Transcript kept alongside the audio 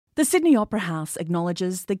The Sydney Opera House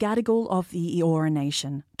acknowledges the Gadigal of the Eora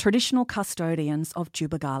Nation, traditional custodians of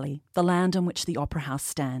Jubagali, the land on which the Opera House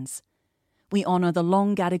stands. We honour the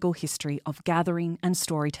long Gadigal history of gathering and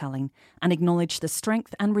storytelling and acknowledge the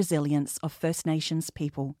strength and resilience of First Nations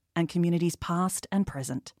people and communities past and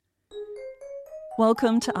present.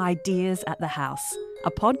 Welcome to Ideas at the House,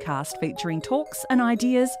 a podcast featuring talks and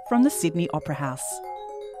ideas from the Sydney Opera House.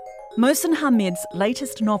 Mohsin Hamid's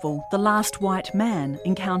latest novel, The Last White Man,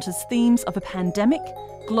 encounters themes of a pandemic,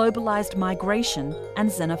 globalised migration and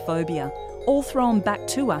xenophobia, all thrown back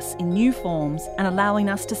to us in new forms and allowing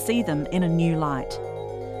us to see them in a new light.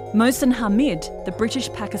 Mohsin Hamid, the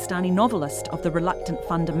British-Pakistani novelist of The Reluctant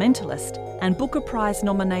Fundamentalist and Booker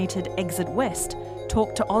Prize-nominated Exit West,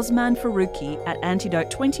 talked to Osman Faruqi at Antidote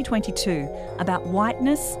 2022 about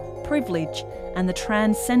whiteness, privilege and the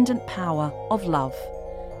transcendent power of love.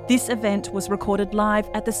 This event was recorded live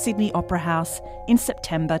at the Sydney Opera House in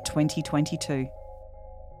September 2022.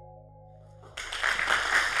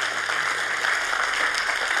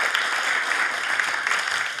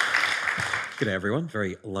 G'day everyone,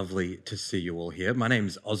 very lovely to see you all here. My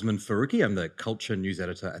name's Osman Faruqi, I'm the Culture News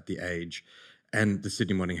Editor at The Age and the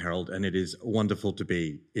Sydney Morning Herald, and it is wonderful to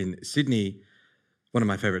be in Sydney, one of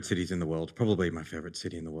my favourite cities in the world, probably my favourite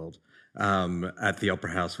city in the world, at the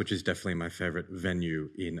Opera House, which is definitely my favourite venue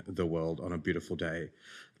in the world on a beautiful day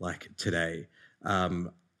like today.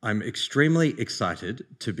 I'm extremely excited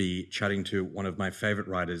to be chatting to one of my favourite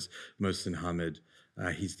writers, Mohsin Hamid.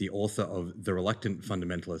 He's the author of The Reluctant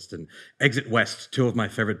Fundamentalist and Exit West, two of my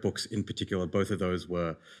favourite books in particular. Both of those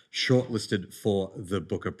were shortlisted for the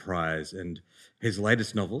Booker Prize, and his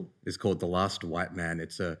latest novel is called The Last White Man.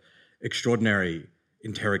 It's an extraordinary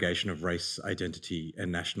interrogation of race, identity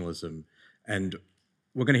and nationalism. And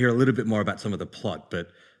we're going to hear a little bit more about some of the plot, but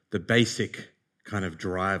the basic kind of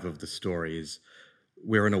drive of the story is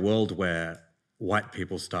we're in a world where white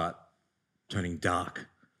people start turning dark.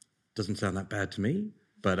 Doesn't sound that bad to me,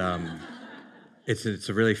 but it's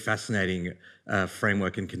a really fascinating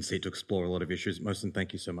framework and conceit to explore a lot of issues. Mohsin,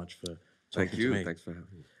 thank you so much for talking to me. Thanks for having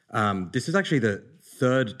me. This is actually the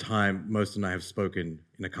third time Mohsin and I have spoken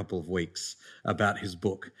in a couple of weeks about his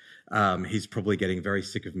book. He's probably getting very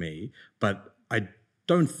sick of me, but I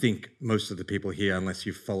don't think most of the people here, unless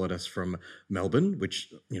you've followed us from Melbourne,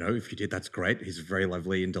 which, you know, if you did, that's great. He's very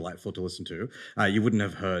lovely and delightful to listen to. You wouldn't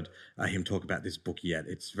have heard him talk about this book yet.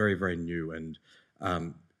 It's very, very new. And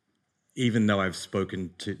even though I've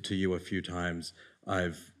spoken to you a few times,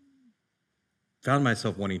 I've found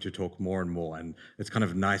myself wanting to talk more and more. And it's kind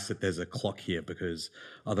of nice that there's a clock here because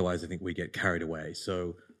otherwise I think we get carried away.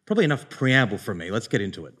 So probably enough preamble from me. Let's get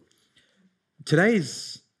into it.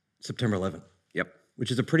 Today's September 11th. Yep. Which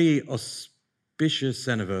is a pretty auspicious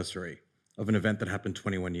anniversary of an event that happened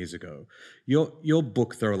 21 years ago. Your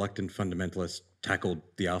book, The Reluctant Fundamentalist, tackled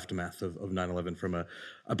the aftermath of 9/11 from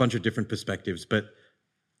a bunch of different perspectives. But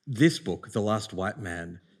this book, The Last White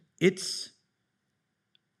Man, its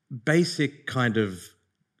basic kind of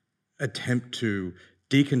attempt to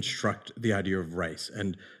deconstruct the idea of race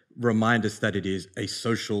and remind us that it is a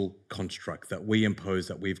social construct that we impose,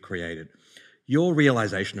 that we've created. Your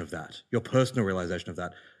realization of that, your personal realization of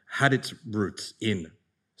that, had its roots in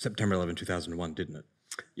September 11, 2001, didn't it?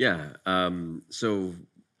 Yeah. So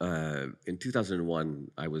in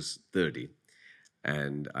 2001, I was 30,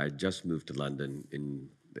 and I just moved to London in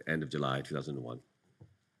the end of July 2001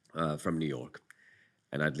 from New York.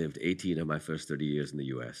 And I'd lived 18 of my first 30 years in the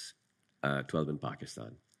US, 12 in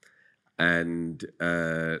Pakistan. And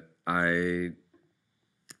I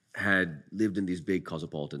had lived in these big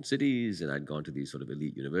cosmopolitan cities, and I'd gone to these sort of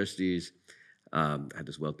elite universities, had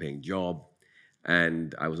this well-paying job,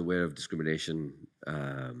 and I was aware of discrimination,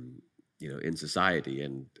 in society.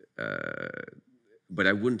 And but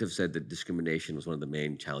I wouldn't have said that discrimination was one of the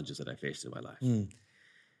main challenges that I faced in my life.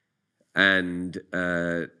 And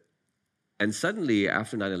suddenly,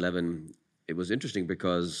 after 9/11, it was interesting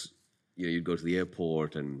because you'd go to the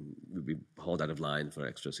airport and you'd be hauled out of line for an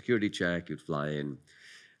extra security check. You'd fly in.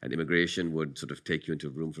 And immigration would sort of take you into a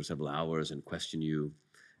room for several hours and question you.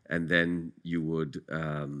 And then you would,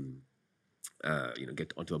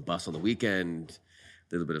 get onto a bus on the weekend,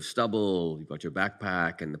 a little bit of stubble, you've got your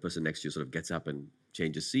backpack, and the person next to you sort of gets up and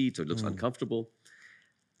changes seats, so it looks uncomfortable.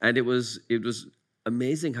 And it was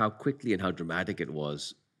amazing how quickly and how dramatic it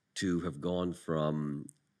was to have gone from,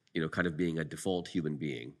 kind of being a default human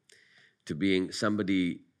being to being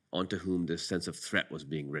somebody onto whom this sense of threat was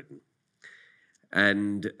being written.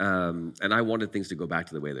 And I wanted things to go back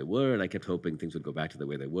to the way they were, and I kept hoping things would go back to the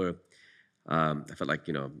way they were. I felt like,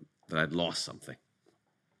 that I'd lost something.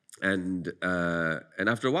 And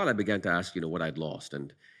after a while, I began to ask, what I'd lost.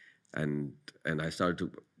 And and I started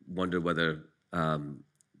to wonder whether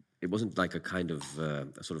it wasn't like a kind of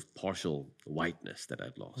a sort of partial whiteness that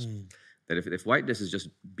I'd lost. That if whiteness is just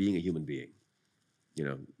being a human being,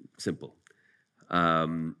 simple,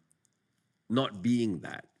 not being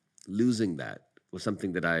that, losing that was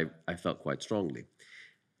something that I felt quite strongly.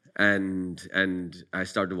 And I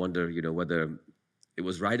started to wonder, whether it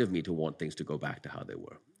was right of me to want things to go back to how they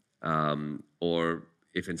were, or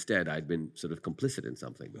if instead I'd been sort of complicit in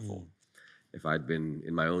something before, if I'd been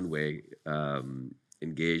in my own way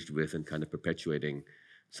engaged with and kind of perpetuating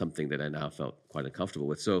something that I now felt quite uncomfortable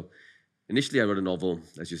with. So initially I wrote a novel,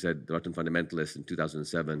 as you said, The Rotten Fundamentalist, in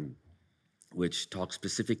 2007, which talks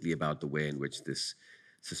specifically about the way in which this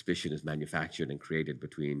suspicion is manufactured and created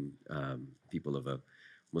between people of a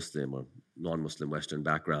Muslim or non-Muslim Western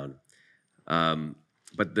background.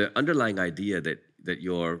 But the underlying idea that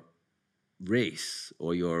your race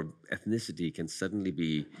or your ethnicity can suddenly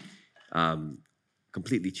be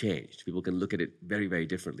completely changed. People can look at it very, very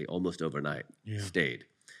differently, almost overnight, stayed.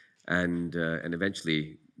 And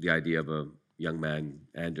eventually the idea of a young man,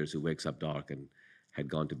 Anders, who wakes up dark and had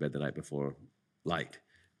gone to bed the night before light,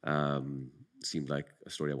 seemed like a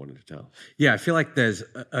story I wanted to tell. Yeah, I feel like there's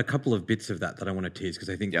a couple of bits of that I want to tease, because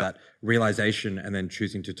I think that realization and then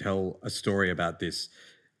choosing to tell a story about this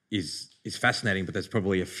is fascinating, but there's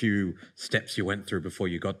probably a few steps you went through before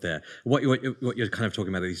you got there. What you're kind of talking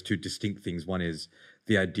about are these two distinct things. One is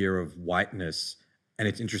the idea of whiteness, and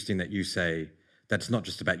it's interesting that you say that's not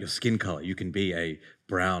just about your skin color. You can be a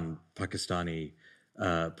brown Pakistani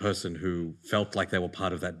person who felt like they were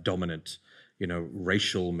part of that dominant,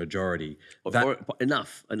 racial majority. Or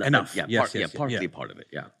enough. Enough. Yes, Yes, partly part of it.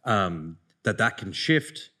 Yeah. That can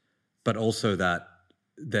shift, but also that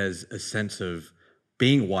there's a sense of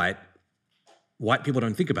being white. White people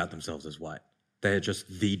don't think about themselves as white. They're just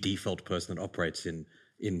the default person that operates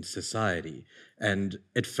in society. And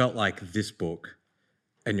it felt like this book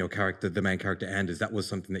and your character, the main character Anders, that was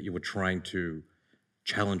something that you were trying to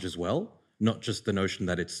challenge as well. Not just the notion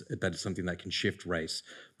that it's something that can shift race,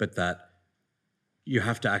 but that you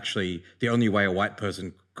have to actually, the only way a white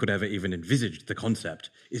person could ever even envisage the concept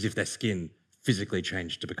is if their skin physically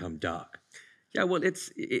changed to become dark. Yeah, well,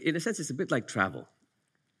 in a sense, it's a bit like travel.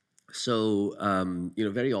 So,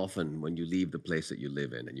 very often when you leave the place that you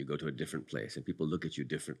live in and you go to a different place and people look at you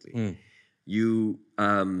differently,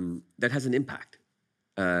 that has an impact.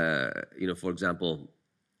 For example,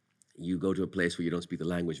 you go to a place where you don't speak the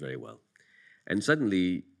language very well, and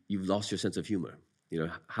suddenly you've lost your sense of humor.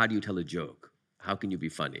 How do you tell a joke? How can you be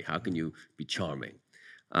funny? How can you be charming?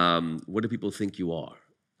 What do people think you are?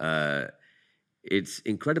 It's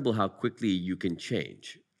incredible how quickly you can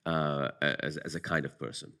change as a kind of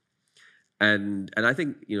person. And I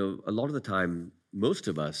think, a lot of the time, most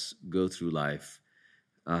of us go through life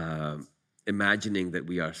imagining that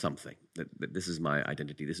we are something, that this is my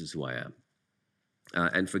identity, this is who I am,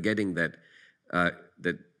 and forgetting that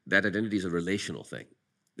that identity is a relational thing.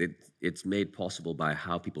 It's made possible by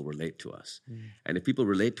how people relate to us. And if people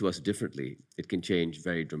relate to us differently, it can change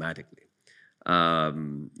very dramatically.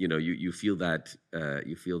 You feel that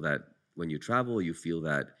when you travel, you feel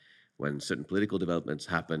that when certain political developments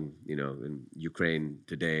happen, in Ukraine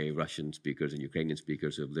today, Russian speakers and Ukrainian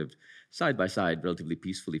speakers who have lived side by side relatively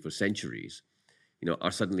peacefully for centuries, are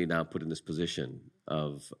suddenly now put in this position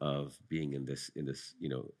of being in this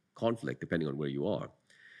conflict, depending on where you are.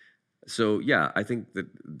 So yeah, I think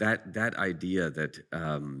that idea that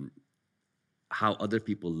how other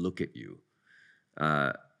people look at you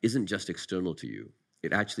isn't just external to you;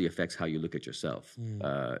 it actually affects how you look at yourself.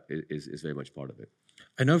 Is very much part of it.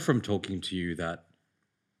 I know from talking to you that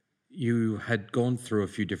you had gone through a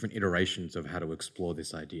few different iterations of how to explore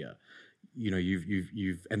this idea.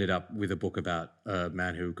 You've ended up with a book about a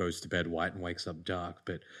man who goes to bed white and wakes up dark,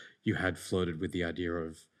 but you had flirted with the idea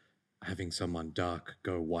of having someone dark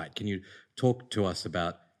go white. Can you talk to us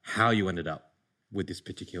about how you ended up with this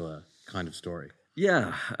particular kind of story?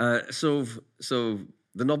 Yeah. So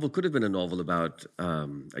the novel could have been a novel about a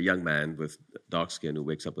young man with dark skin who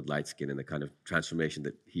wakes up with light skin and the kind of transformation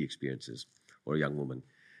that he experiences, or a young woman.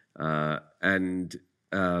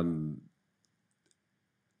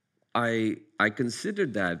 I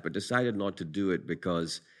considered that, but decided not to do it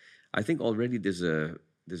because I think already there's a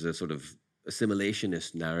sort of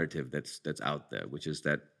assimilationist narrative that's out there, which is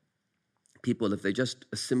that people, if they just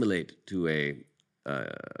assimilate to a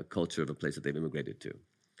culture of a place that they've immigrated to,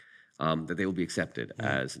 that they will be accepted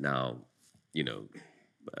as now,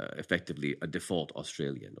 effectively a default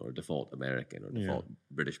Australian or a default American or default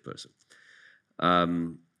British person.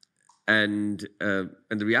 And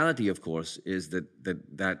the reality, of course, is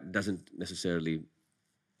that doesn't necessarily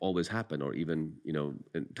always happen, or even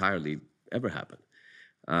entirely ever happen.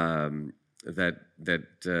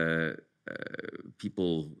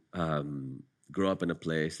 People grow up in a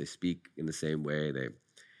place, they speak in the same way, they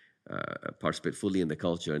participate fully in the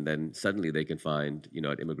culture, and then suddenly they can find,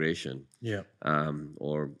 at immigration,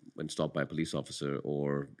 or when stopped by a police officer,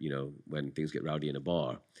 or when things get rowdy in a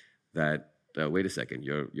bar, that wait a second,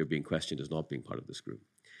 you're being questioned as not being part of this group.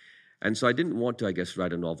 And so I didn't want to, I guess,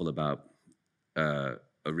 write a novel about a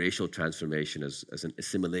racial transformation as an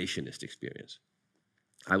assimilationist experience.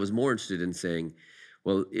 I was more interested in saying,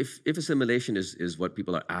 well, if assimilation is what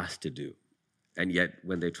people are asked to do, and yet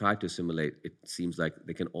when they try to assimilate, it seems like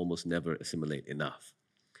they can almost never assimilate enough.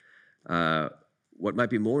 What might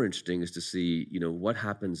be more interesting is to see, what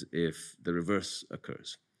happens if the reverse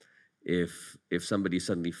occurs. If somebody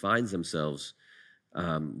suddenly finds themselves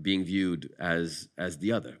being viewed as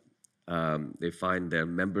the other, they find their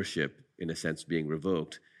membership, in a sense, being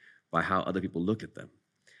revoked by how other people look at them.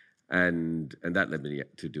 And that led me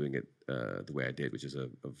to doing it the way I did, which is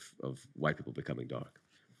of white people becoming dark.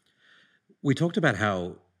 We talked about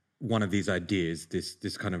how one of these ideas,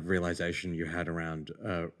 this kind of realization you had around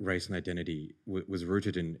race and identity was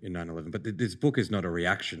rooted in 9/11. But this book is not a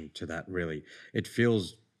reaction to that, really. It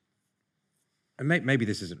feels, and maybe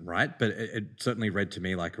this isn't right, but it certainly read to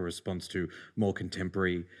me like a response to more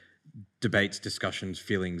contemporary debates, discussions,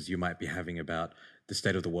 feelings you might be having about the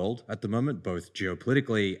state of the world at the moment, both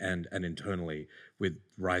geopolitically and internally, with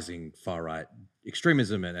rising far-right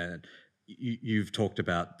extremism. And you've talked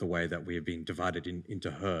about the way that we have been divided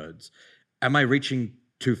into herds. Am I reaching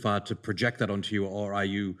too far to project that onto you, or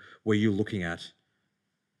were you looking at,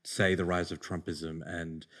 say, the rise of Trumpism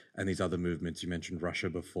and these other movements? You mentioned Russia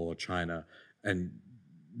before, China, and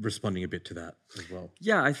responding a bit to that as well.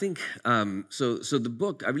 Yeah, I think so the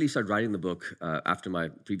book, I really started writing the book after my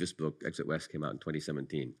previous book, Exit West, came out in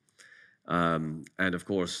 2017. And of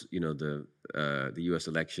course, the US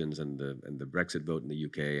elections and the Brexit vote in the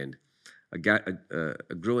UK, and a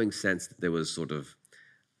growing sense that there was sort of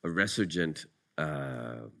a resurgent,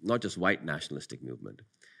 not just white nationalistic movement,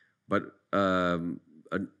 but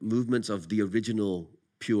movements of the original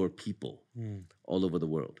pure people all over the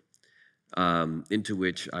world. Into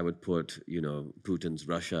which I would put, Putin's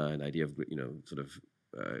Russia, an idea of, sort of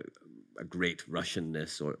a great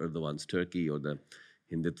Russianness, or Erdogan's Turkey, or the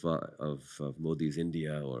Hindutva of Modi's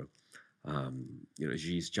India, or,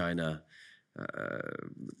 Xi's China,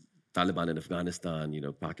 Taliban in Afghanistan.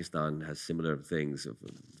 Pakistan has similar things of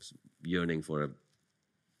yearning for a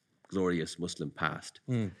glorious Muslim past.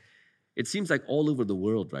 It seems like all over the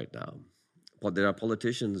world right now, but there are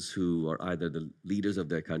politicians who are either the leaders of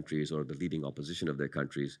their countries or the leading opposition of their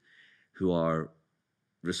countries who are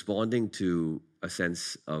responding to a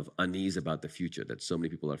sense of unease about the future that so many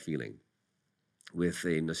people are feeling, with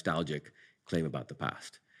a nostalgic claim about the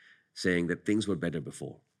past, saying that things were better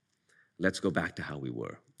before. Let's go back to how we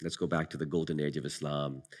were. Let's go back to the golden age of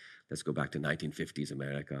Islam. Let's go back to 1950s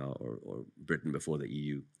America, or Britain before the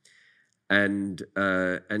EU. And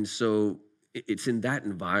so it's in that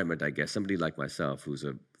environment, I guess, somebody like myself, who's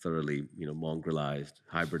a thoroughly, mongrelized,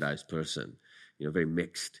 hybridized person, very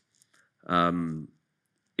mixed.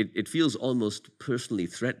 It feels almost personally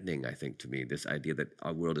threatening, I think, to me, this idea that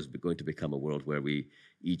our world is going to become a world where we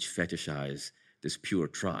each fetishize this pure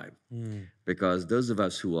tribe. Because those of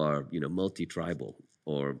us who are, multi-tribal,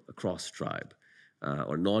 or cross-tribe,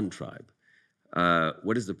 or non-tribe,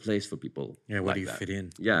 what is the place for people? Yeah, where do you fit in?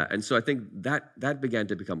 Yeah, and so I think that began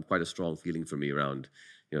to become quite a strong feeling for me around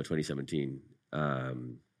 2017,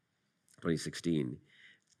 2016,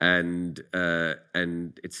 and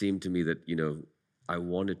it seemed to me that I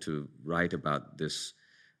wanted to write about this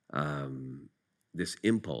this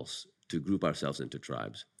impulse to group ourselves into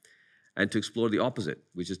tribes, and to explore the opposite,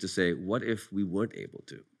 which is to say, what if we weren't able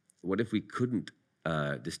to? What if we couldn't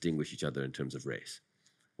distinguish each other in terms of race?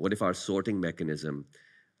 What if our sorting mechanism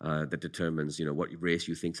that determines, what race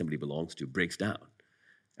you think somebody belongs to breaks down,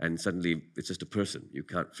 and suddenly it's just a person? You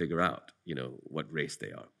can't figure out, what race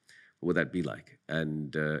they are. What would that be like?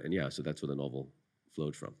 And yeah, so that's where the novel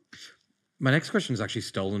flowed from. My next question is actually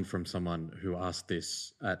stolen from someone who asked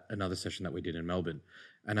this at another session that we did in Melbourne,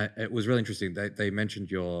 and it was really interesting. They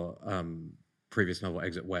mentioned your previous novel,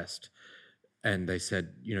 Exit West. And they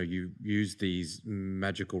said, you use these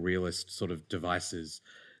magical realist sort of devices.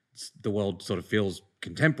 The world sort of feels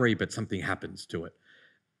contemporary, but something happens to it.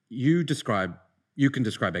 You can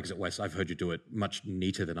describe Exit West. I've heard you do it much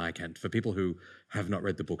neater than I can. For people who have not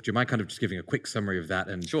read the book, do you mind kind of just giving a quick summary of that,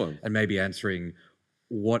 and Sure. And maybe answering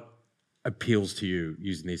what appeals to you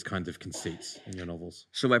using these kinds of conceits in your novels?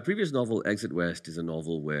 So my previous novel, Exit West, is a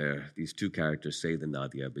novel where these two characters, Said and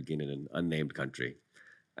Nadia, begin in an unnamed country,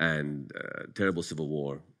 and a terrible civil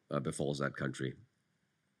war befalls that country.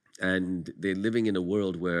 And they're living in a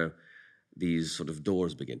world where these sort of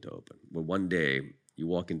doors begin to open, where one day you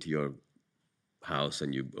walk into your house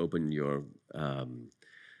and you open the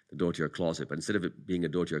door to your closet, but instead of it being a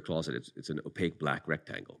door to your closet, it's an opaque black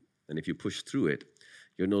rectangle. And if you push through it,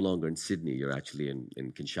 you're no longer in Sydney, you're actually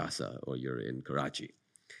in Kinshasa, or you're in Karachi.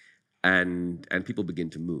 And people begin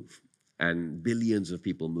to move. And billions of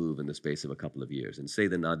people move in the space of a couple of years. And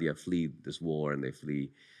Said and Nadia flee this war, and they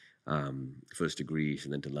flee first to Greece,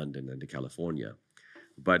 and then to London, and to California.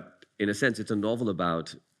 But in a sense, it's a novel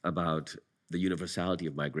about the universality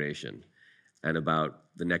of migration, and about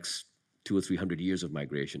the next 200 or 300 years of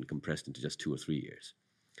migration compressed into just 2 or 3 years.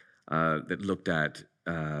 That looked at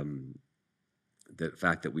the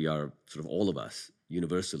fact that we are sort of all of us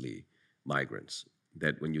universally migrants,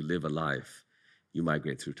 that when you live a life, you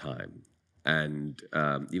migrate through time. And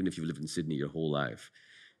even if you've lived in Sydney your whole life,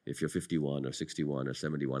 if you're 51 or 61 or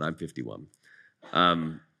 71, I'm 51,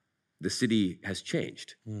 the city has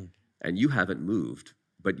changed. And you haven't moved,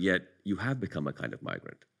 but yet you have become a kind of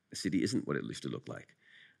migrant. The city isn't what it used to look like.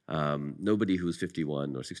 Nobody who's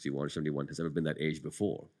 51 or 61 or 71 has ever been that age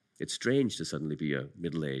before. It's strange to suddenly be a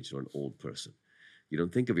middle-aged or an old person. You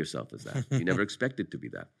don't think of yourself as that. You never expected to be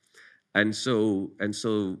that. And so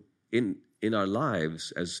in our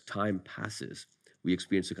lives, as time passes, we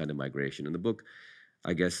experience a kind of migration. And the book,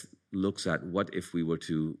 I guess, looks at what if we were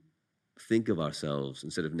to think of ourselves,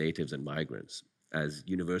 instead of natives and migrants, as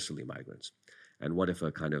universally migrants. And what if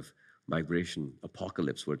a kind of migration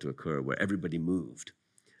apocalypse were to occur where everybody moved?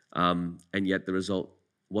 And yet the result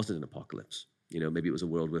wasn't an apocalypse. Maybe it was a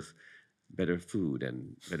world with better food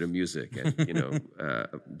and better music and, a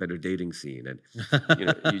better dating scene. And,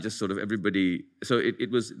 you just sort of everybody. So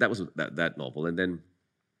that was that novel. And then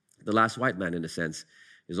The Last White Man, in a sense,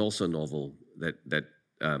 is also a novel that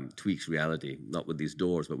tweaks reality, not with these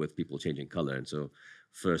doors, but with people changing color. And so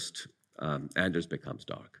first, Anders becomes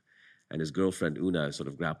dark, and his girlfriend Una is sort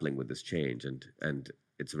of grappling with this change. And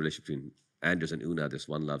it's a relationship between Anders and Una, this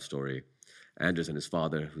one love story. Anders and his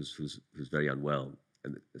father, who's very unwell,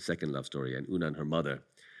 and the second love story. And Una and her mother,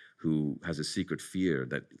 who has a secret fear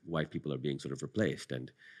that white people are being sort of replaced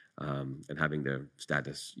and having their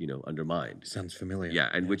status, undermined. Sounds familiar. Yeah,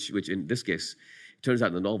 and which in this case, it turns out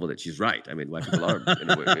in the novel that she's right. I mean, white people are in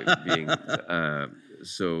a way being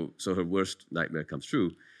so her worst nightmare comes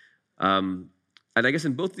true. And I guess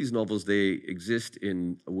in both these novels, they exist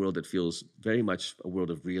in a world that feels very much a world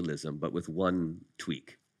of realism, but with one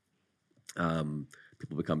tweak.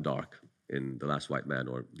 People become dark in The Last White Man,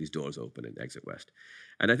 or these doors open in Exit West.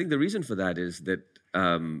 And I think the reason for that is that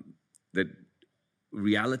that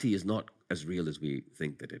reality is not as real as we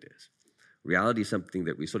think that it is. Reality is something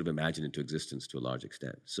that we sort of imagine into existence to a large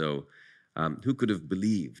extent. So who could have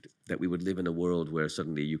believed that we would live in a world where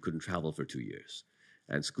suddenly you couldn't travel for 2 years,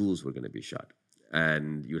 and schools were going to be shut,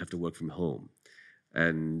 and you'd have to work from home,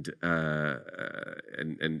 and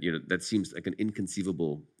that seems like an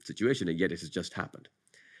inconceivable situation, and yet it has just happened.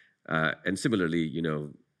 And similarly,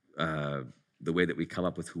 the way that we come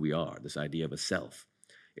up with who we are, this idea of a self,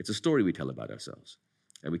 it's a story we tell about ourselves,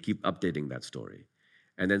 and we keep updating that story,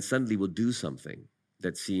 and then suddenly we'll do something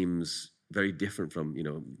that seems very different from,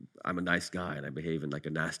 I'm a nice guy and I behave in like a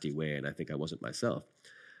nasty way, and I think I wasn't myself.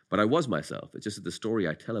 But I was myself. It's just that the story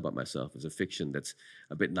I tell about myself is a fiction that's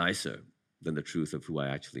a bit nicer than the truth of who I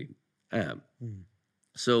actually am.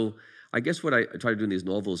 So I guess what I try to do in these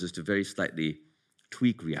novels is to very slightly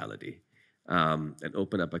tweak reality and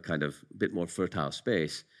open up a kind of bit more fertile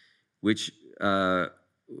space, which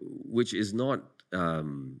is not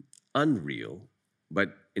unreal,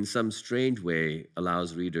 but in some strange way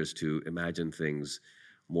allows readers to imagine things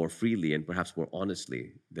more freely and perhaps more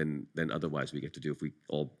honestly than otherwise we get to do if we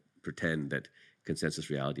all pretend that consensus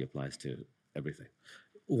reality applies to everything.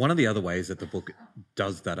 One of the other ways that the book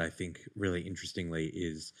does that, I think, really interestingly,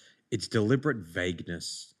 is its deliberate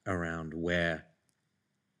vagueness around where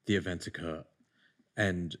the events occur.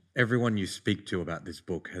 And everyone you speak to about this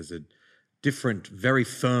book has a different, very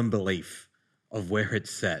firm belief of where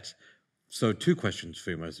it's set. So 2 questions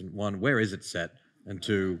for you, Mohsin. 1, where is it set? And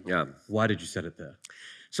 2, why did you set it there?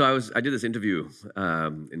 So I did this interview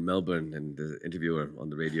in Melbourne, and the interviewer on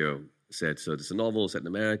the radio said, so it's a novel set in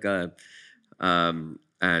America, and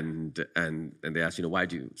they asked, why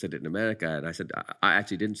did you set it in America? And I said, I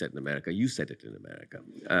actually didn't set it in America. You set it in America.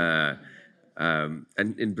 And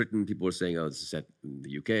in Britain, people were saying, this is set in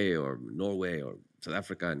the UK or Norway or South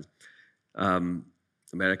Africa.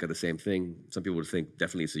 America, the same thing. Some people would think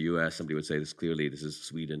definitely it's the U.S. Somebody would say this is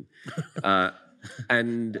Sweden, uh,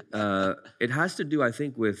 and it has to do, I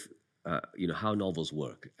think, with how novels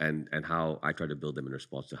work and how I try to build them in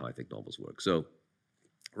response to how I think novels work. So,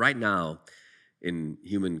 right now, in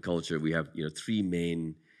human culture, we have three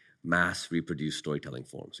main mass-reproduced storytelling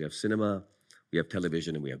forms. We have cinema, we have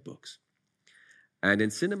television, and we have books. And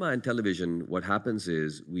in cinema and television, what happens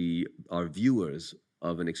is we are viewers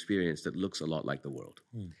of an experience that looks a lot like the world.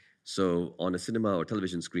 So on a cinema or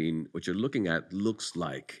television screen, what you're looking at looks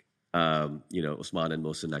like, Osman and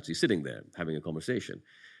Mohsin actually sitting there having a conversation.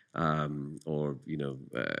 And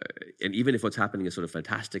even if what's happening is sort of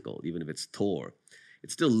fantastical, even if it's Thor,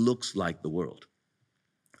 it still looks like the world.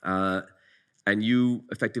 And you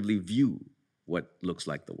effectively view what looks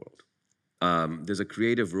like the world. There's a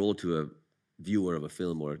creative role to a viewer of a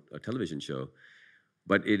film or a television show,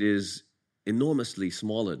 but it is enormously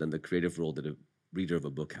smaller than the creative role that a reader of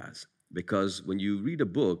a book has. Because when you read a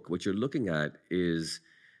book, what you're looking at is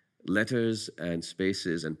letters and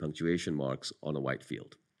spaces and punctuation marks on a white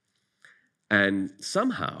field. And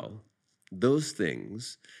somehow, those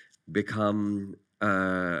things become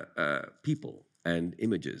people and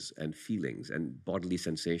images and feelings and bodily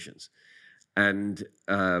sensations. And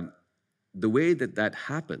the way that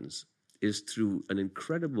happens is through an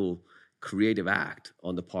incredible creative act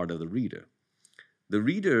on the part of the reader. The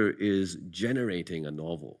reader is generating a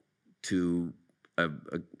novel to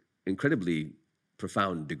an incredibly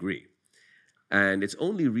profound degree. And it's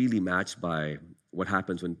only really matched by what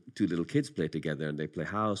happens when two little kids play together and they play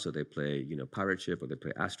house or they play, pirate ship or they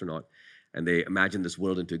play astronaut, and they imagine this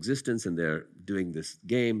world into existence and they're doing this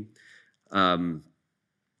game. When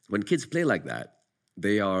kids play like that,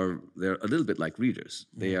 they're a little bit like readers.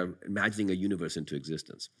 They are imagining a universe into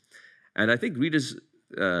existence. And I think readers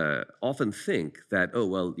often think that,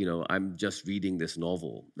 I'm just reading this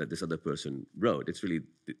novel that this other person wrote. It's really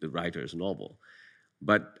the writer's novel.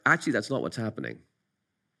 But actually, that's not what's happening.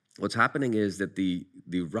 What's happening is that the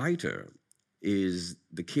writer is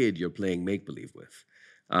the kid you're playing make-believe with.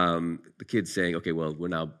 The kid's saying, okay, well, we're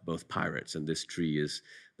now both pirates, and this tree is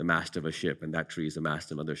the mast of a ship, and that tree is the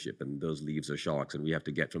mast of another ship, and those leaves are sharks, and we have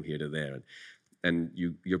to get from here to there. And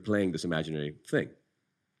you're playing this imaginary thing.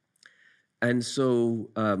 And so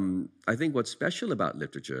I think what's special about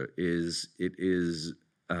literature is it is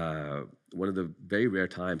one of the very rare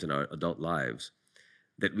times in our adult lives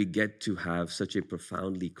that we get to have such a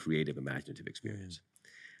profoundly creative, imaginative experience.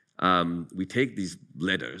 We take these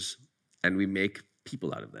letters and we make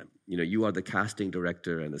people out of them. You are the casting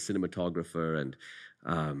director and the cinematographer and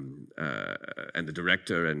the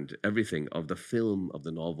director and everything of the film, of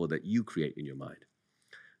the novel that you create in your mind.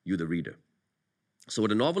 You, the reader. So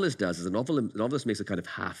what a novelist does is a novelist makes a kind of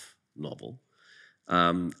half novel,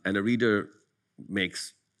 and a reader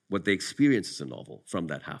makes what they experience as a novel from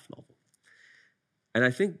that half novel. And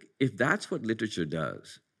I think if that's what literature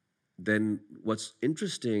does, then what's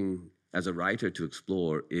interesting as a writer to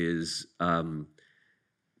explore is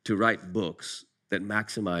to write books that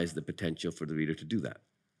maximize the potential for the reader to do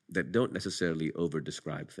that don't necessarily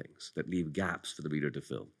over-describe things, that leave gaps for the reader to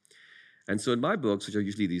fill. And so in my books, which are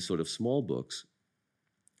usually these sort of small books,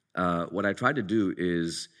 what I try to do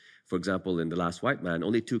is, for example, in The Last White Man,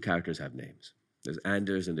 only two characters have names. There's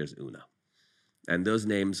Anders and there's Una. And those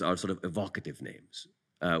names are sort of evocative names.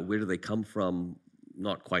 Where do they come from?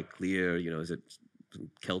 Not quite clear. Is it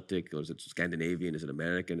Celtic or is it Scandinavian? Is it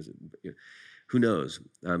American? Is it, who knows?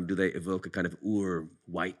 Do they evoke a kind of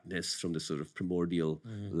whiteness from the sort of primordial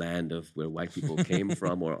land of where white people came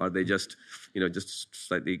from, or are they just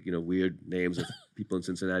slightly weird names of people in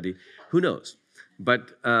Cincinnati? Who knows?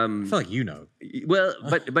 But I feel like Well,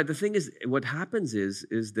 but the thing is, what happens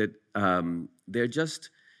is that they're just,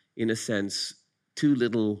 in a sense, two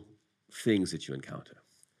little things that you encounter.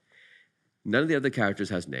 None of the other characters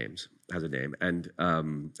has a name, and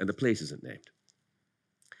the place isn't named.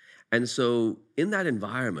 And so in that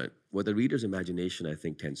environment, what the reader's imagination, I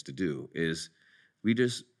think, tends to do is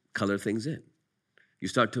readers color things in. You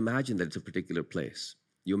start to imagine that it's a particular place.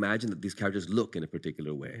 You imagine that these characters look in a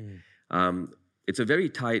particular way. It's a very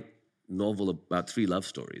tight novel about three love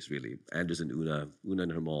stories, really. Anders and Una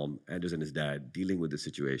and her mom, Anders and his dad, dealing with the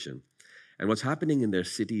situation. And what's happening in their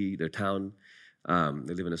city, their town,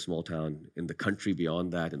 they live in a small town, in the country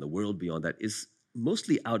beyond that, in the world beyond that, is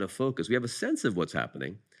mostly out of focus. We have a sense of what's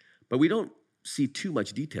happening, but we don't see too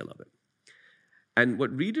much detail of it. And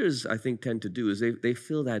what readers, I think, tend to do is they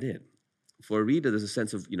fill that in. For a reader, there's a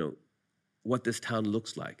sense of, what this town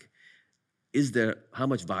looks like. How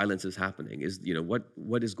much violence is happening?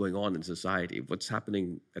 What is going on in society? What's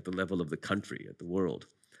happening at the level of the country, at the world?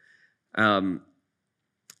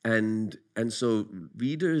 And so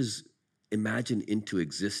readers imagine into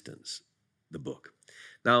existence the book.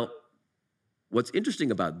 Now, what's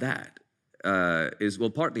interesting about that is, well,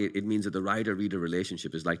 partly it means that the writer-reader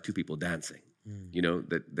relationship is like two people dancing. You know,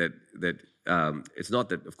 that it's not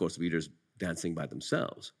that, of course, readers dancing by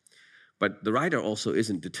themselves, but the writer also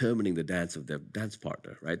isn't determining the dance of their dance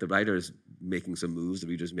partner, right? The writer is making some moves, the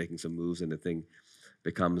reader is making some moves, and the thing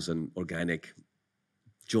becomes an organic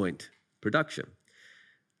joint production.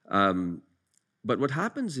 But what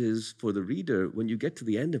happens is, for the reader, when you get to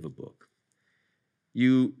the end of a book,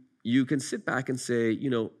 you can sit back and say,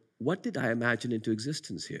 you know, what did I imagine into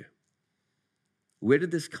existence here? Where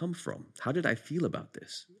did this come from? How did I feel about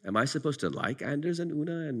this? Am I supposed to like Anders and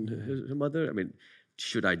Una and her mother? I mean,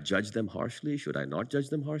 should I judge them harshly? Should I not judge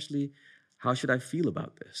them harshly? How should I feel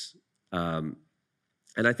about this? And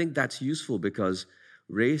I think that's useful because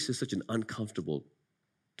race is such an uncomfortable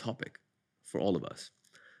topic for all of us.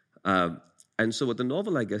 And so what the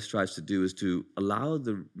novel, I guess, tries to do is to allow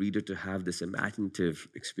the reader to have this imaginative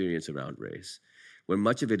experience around race, where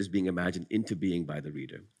much of it is being imagined into being by the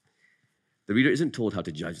reader. The reader isn't told how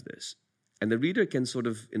to judge this. And the reader can sort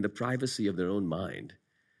of, in the privacy of their own mind,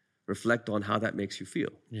 reflect on how that makes you feel.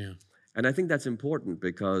 Yeah. And I think that's important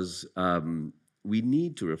because we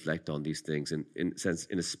need to reflect on these things in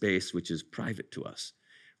a space which is private to us,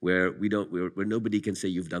 where where nobody can say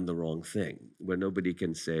you've done the wrong thing, where nobody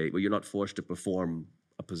can say, well, you're not forced to perform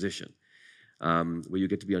a position, where you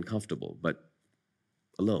get to be uncomfortable, but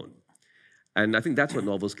alone. And I think that's what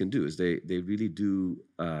novels can do, is they really do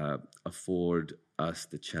afford us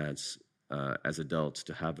the chance as adults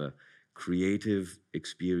to have a creative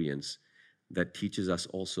experience that teaches us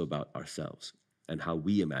also about ourselves and how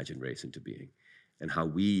we imagine race into being and how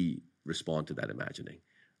we respond to that imagining.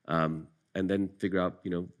 And then figure out,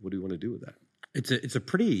 you know, what do we want to do with that? It's a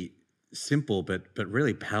pretty simple but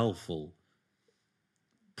really powerful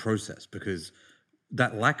process, because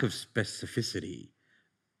that lack of specificity,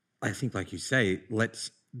 I think, like you say,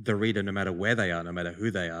 lets the reader, no matter where they are, no matter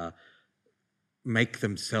who they are, make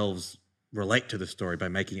themselves relate to the story by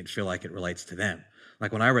making it feel like it relates to them.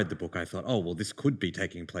 Like when I read the book, I thought, oh, well, this could be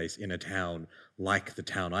taking place in a town like the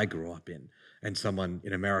town I grew up in. And someone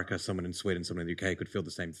in America, someone in Sweden, someone in the UK could feel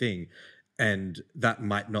the same thing. And that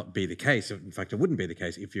might not be the case. In fact, it wouldn't be the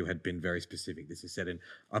case if you had been very specific. This is set in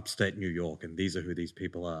upstate New York, and these are who these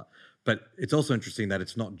people are. But it's also interesting that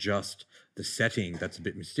it's not just the setting that's a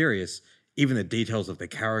bit mysterious, even the details of the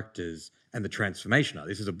characters and the transformation are.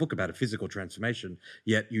 This is a book about a physical transformation,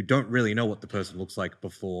 yet you don't really know what the person looks like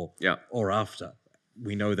before or after.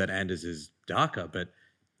 We know that Anders is darker, but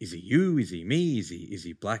is he you? Is he me? Is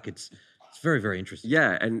he black? It's very, very interesting.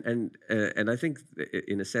 Yeah, and I think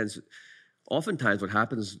in a sense, oftentimes what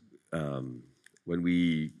happens when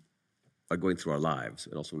we are going through our lives,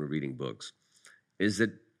 and also when we're reading books, is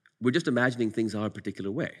that we're just imagining things are a particular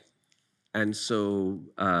way. And so,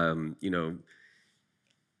 you know,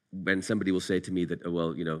 when somebody will say to me that, oh,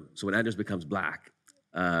 well, you know, so when Anders becomes black,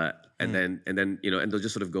 and then, you know, and they'll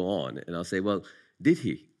just sort of go on, and I'll say, well, did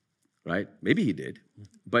he? Right? Maybe he did.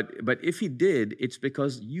 But if he did, it's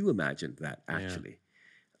because you imagined that, actually.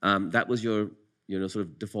 Yeah. That was your, you know, sort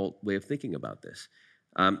of default way of thinking about this.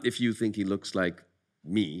 If you think he looks like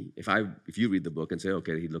me, if you read the book and say,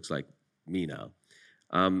 okay, he looks like me now,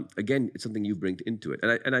 again, it's something you bring into it.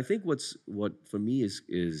 And I think what for me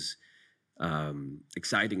is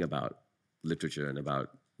exciting about literature and about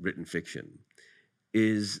written fiction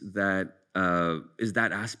is that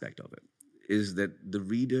aspect of it, is that the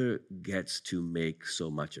reader gets to make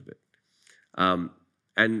so much of it.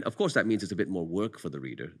 And of course, that means it's a bit more work for the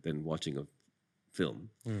reader than watching a film.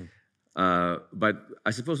 But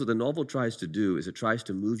I suppose what the novel tries to do is it tries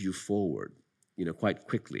to move you forward, you know, quite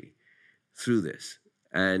quickly through this.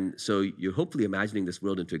 And so you're hopefully imagining this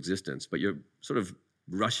world into existence, but you're sort of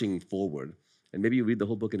rushing forward, and maybe you read the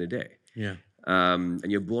whole book in a day. Yeah.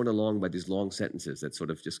 And you're borne along by these long sentences that sort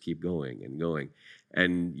of just keep going and going.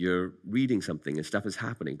 And you're reading something and stuff is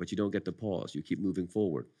happening, but you don't get to pause. You keep moving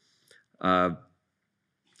forward. And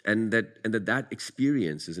that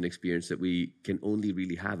experience is an experience that we can only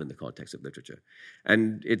really have in the context of literature.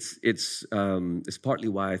 And it's partly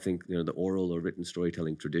why I think, you know, the oral or written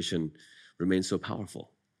storytelling tradition remains so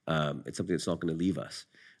powerful. It's something that's not going to leave us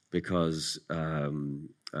because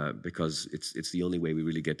it's the only way we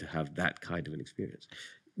really get to have that kind of an experience.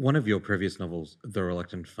 One of your previous novels, The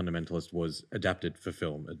Reluctant Fundamentalist, was adapted for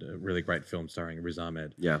film, a really great film starring Riz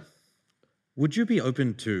Ahmed. Yeah. Would you be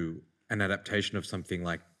open to an adaptation of something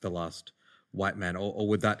like The Last White Man, or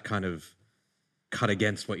would that kind of cut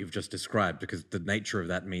against what you've just described? Because the nature of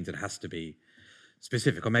that means it has to be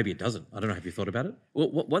specific, or maybe it doesn't. I don't know. Have you thought about it? Well,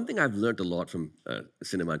 one thing I've learned a lot from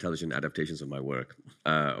cinema and television adaptations of my work,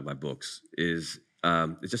 of my books, is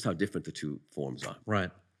just how different the two forms are.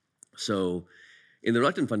 Right. So, in The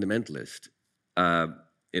Reluctant Fundamentalist,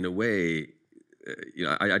 in a way,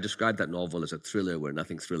 I describe that novel as a thriller where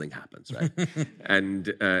nothing thrilling happens, right?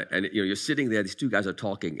 and you're sitting there, these two guys are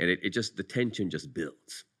talking, and it just, the tension just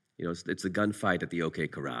builds. It's the gunfight at the OK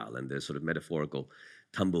Corral, and there's sort of metaphorical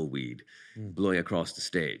tumbleweed blowing across the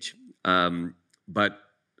stage. But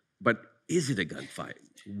is it a gunfight?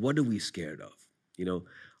 What are we scared of?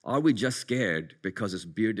 Are we just scared because this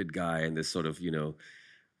bearded guy and this sort of,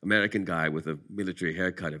 American guy with a military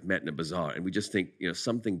haircut have met in a bazaar, and we just think,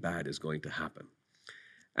 something bad is going to happen.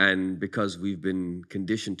 And because we've been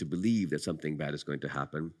conditioned to believe that something bad is going to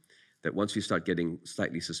happen, that once we start getting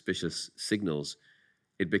slightly suspicious signals,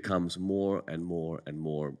 it becomes more and more and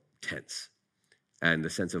more tense. And the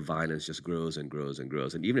sense of violence just grows and grows and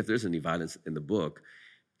grows. And even if there's any violence in the book,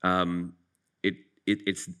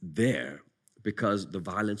 it's there because the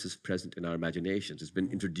violence is present in our imaginations. It's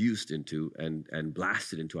been introduced into and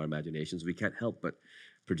blasted into our imaginations. We can't help but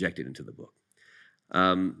project it into the book.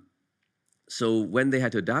 So when they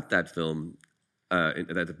had to adapt that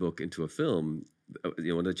the book into a film,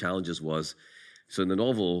 one of the challenges was, so in the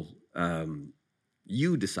novel,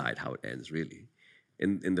 you decide how it ends, really.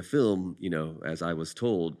 In the film, as I was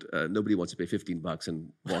told, nobody wants to pay $15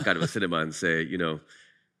 and walk out of a cinema and say,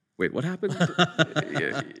 wait, what happened?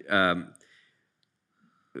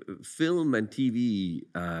 Film and TV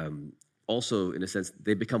also, in a sense,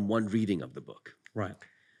 they become one reading of the book. Right.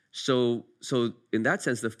 So in that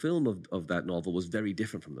sense, the film of that novel was very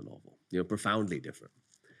different from the novel, profoundly different.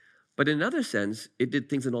 But in another sense, it did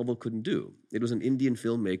things the novel couldn't do. It was an Indian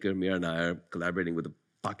filmmaker, Mira Nair, collaborating with a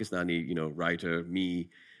Pakistani, writer, me,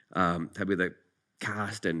 with a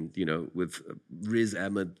cast and, with Riz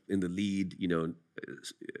Ahmed in the lead,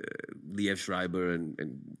 Liev Schreiber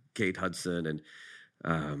and Kate Hudson and,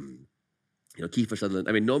 Kiefer Sutherland.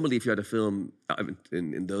 I mean, normally if you had a film,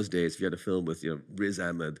 in those days, if you had a film with, Riz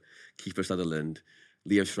Ahmed, Kiefer Sutherland,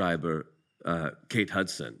 Liev Schreiber, Kate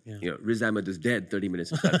Hudson. Riz Ahmed is dead 30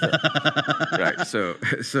 minutes into that film. Right. So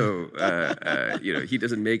he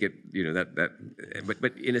doesn't make it.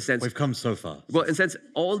 But in a sense, we've come so far. Well, in a sense,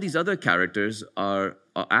 all these other characters are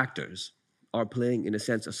actors are playing, in a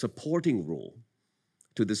sense, a supporting role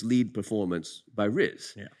to this lead performance by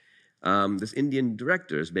Riz. Yeah. This Indian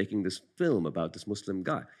director is making this film about this Muslim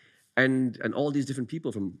guy, and all these different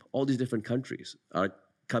people from all these different countries are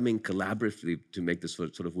coming collaboratively to make this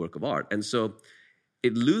sort of work of art. And so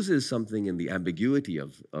it loses something in the ambiguity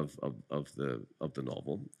of the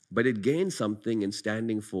novel, but it gains something in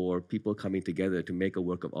standing for people coming together to make a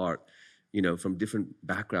work of art, from different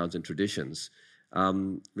backgrounds and traditions,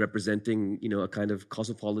 representing, a kind of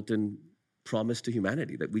cosmopolitan promise to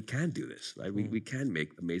humanity that we can do this, right? We can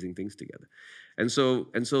make amazing things together. And so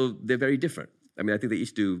they're very different. I mean, I think they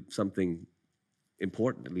each do something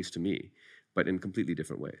important, at least to me, but in completely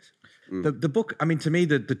different ways. The book, I mean, to me,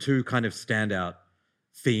 the two kind of standout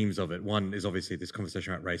themes of it. One is obviously this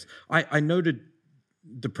conversation about race. I noted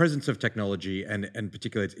the presence of technology and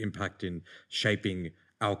particularly its impact in shaping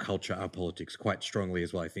our culture, our politics quite strongly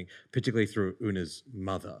as well, I think, particularly through Una's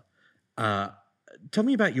mother. Tell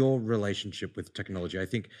me about your relationship with technology. I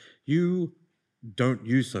think you don't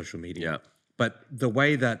use social media, but the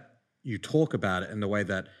way that you talk about it and the way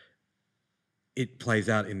that it plays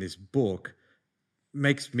out in this book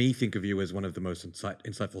makes me think of you as one of the most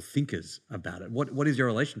insightful thinkers about it. What is your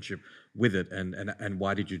relationship with it, and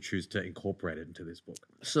why did you choose to incorporate it into this book?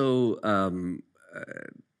 So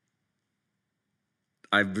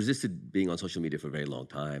I've resisted being on social media for a very long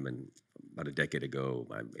time, and about a decade ago,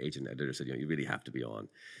 my agent editor said, you really have to be on.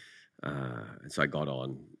 And so I got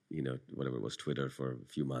on, whatever it was, Twitter for a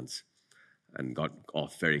few months, and got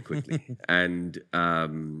off very quickly. And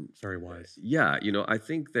very wise. Yeah, I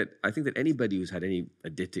think that anybody who's had any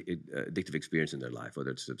addictive experience in their life,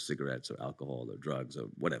 whether it's cigarettes or alcohol or drugs or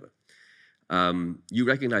whatever, you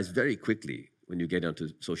recognize very quickly when you get onto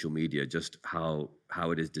social media just how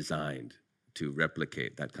it is designed to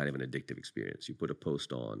replicate that kind of an addictive experience. You put a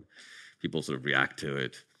post on, people sort of react to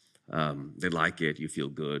it. They like it, you feel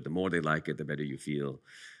good. The more they like it, the better you feel.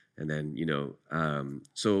 And then,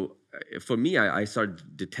 so for me, I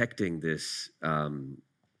started detecting this,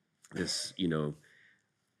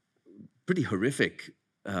 pretty horrific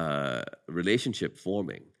relationship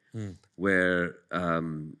forming, where,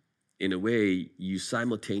 in a way, you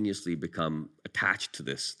simultaneously become attached to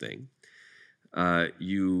this thing.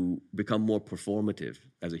 You become more performative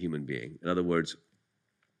as a human being. In other words,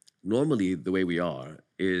 normally the way we are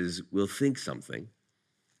is we'll think something,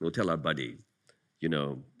 we'll tell our buddy,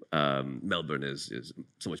 Melbourne is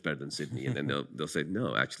so much better than Sydney, and then they'll say,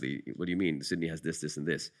 no, actually, what do you mean? Sydney has this, this, and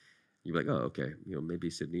this. You're like, oh, okay, maybe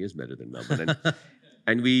Sydney is better than Melbourne,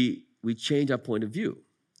 and we change our point of view,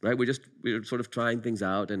 right? We're sort of trying things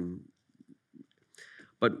out,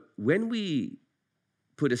 but when we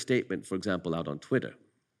put a statement, for example, out on Twitter,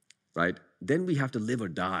 right, then we have to live or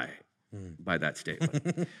die by that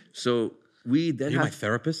statement. So we then my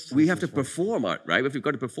therapist. We have to perform art, right? If we've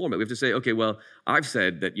got to perform it, we have to say, okay, well, I've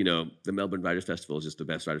said that the Melbourne Writers Festival is just the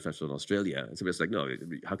best writer festival in Australia, and somebody's like, no,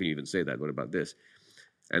 how can you even say that? What about this?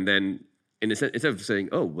 And then, in a sense, instead of saying,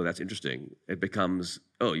 oh, well, that's interesting, it becomes,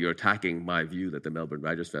 oh, you're attacking my view that the Melbourne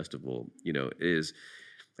Writers Festival, is.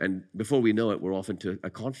 And before we know it, we're off into a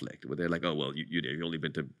conflict where they're like, oh, well, you've only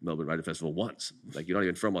been to Melbourne Writer Festival once. Like, you're not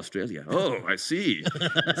even from Australia. Oh, I see.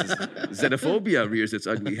 Xenophobia rears its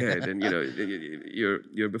ugly head. And,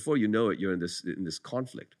 you're before you know it, you're in this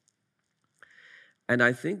conflict. And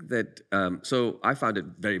I think that, so I found it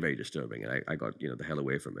very, very disturbing. And I got, the hell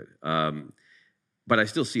away from it. But I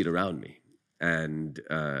still see it around me. And,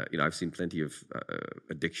 I've seen plenty of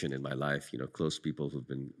addiction in my life, close people who've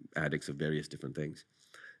been addicts of various different things.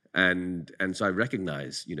 And so I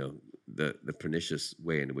recognize, the pernicious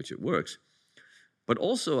way in which it works. But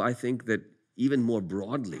also I think that even more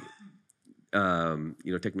broadly,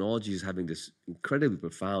 technology is having this incredibly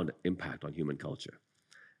profound impact on human culture.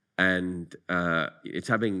 And it's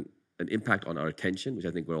having an impact on our attention, which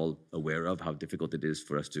I think we're all aware of, how difficult it is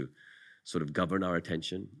for us to sort of govern our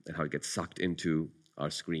attention and how it gets sucked into our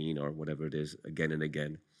screen or whatever it is again and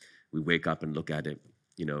again. We wake up and look at it,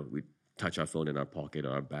 we touch our phone in our pocket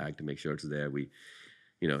or our bag to make sure it's there.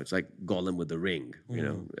 It's like Gollum with the ring,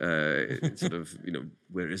 it's sort of,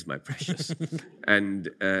 where is my precious?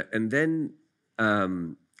 And then,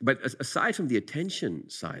 but aside from the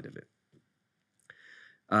attention side of it,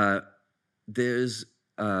 there's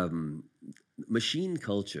machine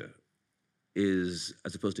culture is,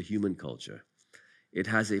 as opposed to human culture, it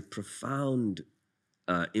has a profound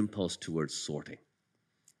impulse towards sorting,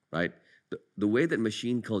 right? The way that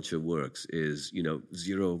machine culture works is,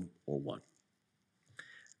 0 or 1.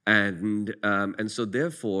 And so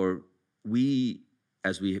therefore,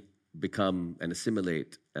 as we become and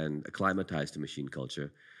assimilate and acclimatize to machine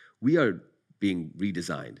culture, we are being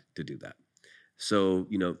redesigned to do that. So,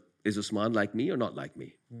 is Usman like me or not like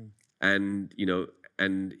me? And,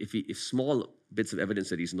 and if small bits of evidence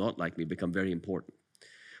that he's not like me become very important.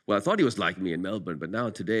 Well, I thought he was like me in Melbourne, but now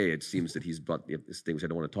today it seems that he's brought this thing which I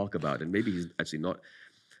don't want to talk about, and maybe he's actually not.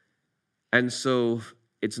 And so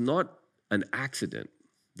it's not an accident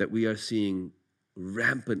that we are seeing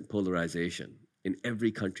rampant polarization in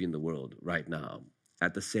every country in the world right now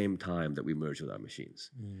at the same time that we merge with our machines,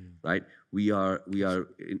 right? We are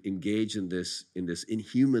engaged in this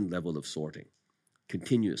inhuman level of sorting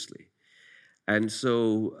continuously. And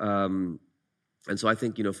so I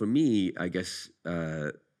think, for me, I guess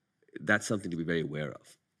that's something to be very aware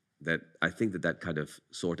of. That I think that kind of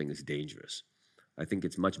sorting is dangerous. I think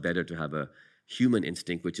it's much better to have a human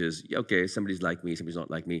instinct, which is, okay, somebody's like me, somebody's not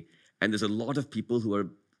like me. And there's a lot of people who are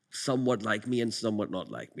somewhat like me and somewhat not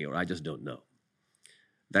like me, or I just don't know.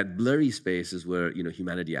 That blurry space is where,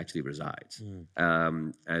 humanity actually resides.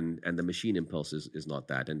 And the machine impulse is not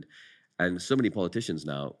that. And so many politicians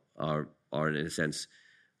now are in a sense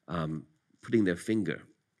putting their finger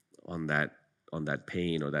on that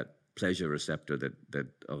pain or that pleasure receptor that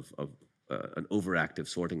of an overactive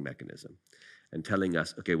sorting mechanism, and telling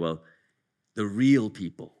us, okay, well, the real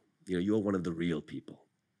people, you're one of the real people.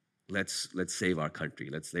 Let's save our country.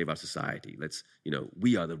 Let's save our society.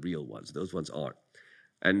 We are the real ones. Those ones aren't.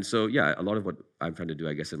 And so, yeah, a lot of what I'm trying to do,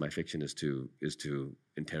 I guess, in my fiction is to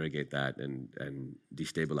interrogate that and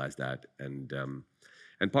destabilize that.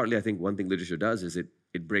 And partly, I think one thing literature does is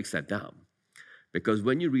it breaks that down. Because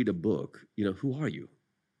when you read a book, who are you,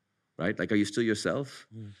 right? Like, are you still yourself?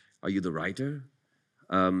 Are you the writer?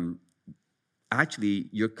 Actually,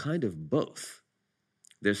 you're kind of both.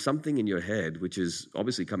 There's something in your head which is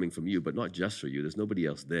obviously coming from you, but not just for you. There's nobody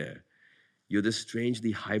else there. You're this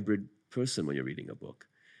strangely hybrid person when you're reading a book,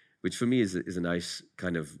 which for me is a nice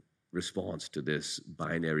kind of response to this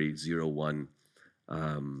binary 0-1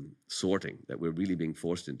 sorting that we're really being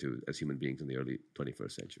forced into as human beings in the early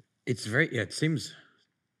 21st century. It seems,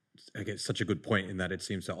 I guess, such a good point in that it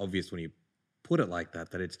seems so obvious when you put it like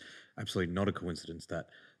that it's absolutely not a coincidence that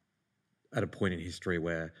at a point in history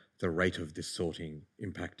where the rate of this sorting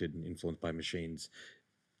impacted and influenced by machines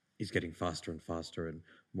is getting faster and faster and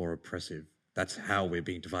more oppressive. That's how we're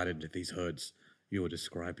being divided into these herds you were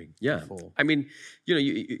describing Yeah. before. I mean,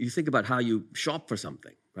 you think about how you shop for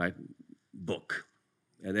something, right? Book.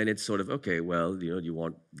 And then it's sort of, okay, well, you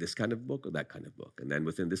want this kind of book or that kind of book? And then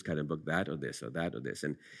within this kind of book, that or this or that or this.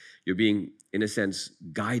 And you're being, in a sense,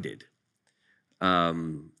 guided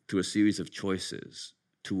to a series of choices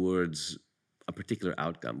towards a particular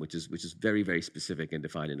outcome, which is very, very specific and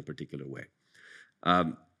defined in a particular way.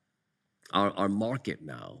 Our market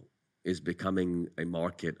now is becoming a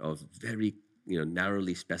market of very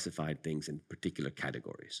narrowly specified things in particular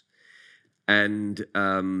categories, and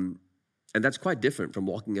that's quite different from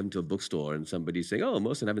walking into a bookstore and somebody saying, "Oh,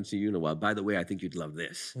 Mohsin, I haven't seen you in a while. By the way, I think you'd love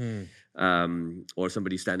this." Or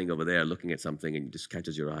somebody standing over there looking at something and it just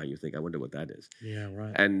catches your eye and you think, "I wonder what that is." Yeah,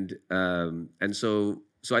 right. And so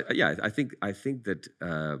I think that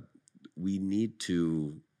we need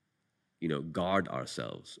to guard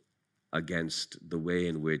ourselves against the way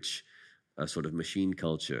in which a sort of machine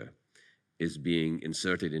culture is being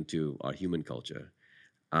inserted into our human culture.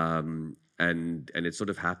 And it's sort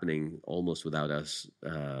of happening almost without us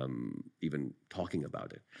even talking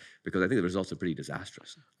about it, because I think the results are pretty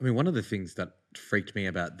disastrous. I mean, one of the things that freaked me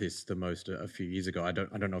about this the most a few years ago, I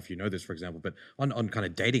don't know if you know this, for example, but on kind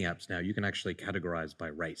of dating apps now, you can actually categorize by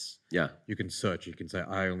race. Yeah. You can search, you can say,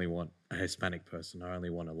 I only want a Hispanic person, I only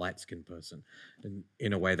want a light-skinned person, and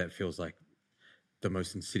in a way that feels like the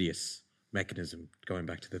most insidious mechanism, going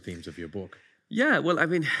back to the themes of your book. Yeah, well, I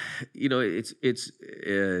mean,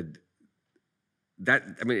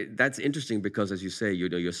 that's interesting because, as you say,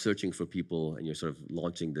 you're searching for people and you're sort of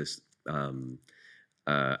launching this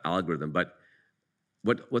algorithm. But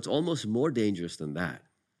what's almost more dangerous than that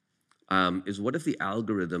is, what if the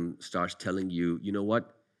algorithm starts telling you, you know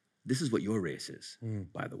what, this is what your race is,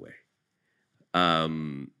 by the way.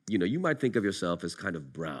 You might think of yourself as kind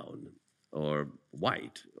of brown or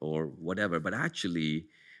white or whatever, but actually,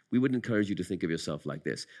 we would encourage you to think of yourself like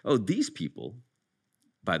this. Oh, these people,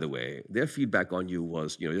 by the way, their feedback on you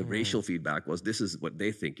was, the racial feedback was, this is what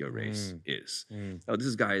they think your race is. Oh,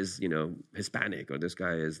 this guy is, Hispanic, or this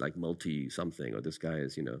guy is like multi-something, or this guy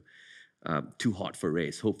is, too hot for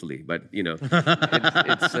race, hopefully. But,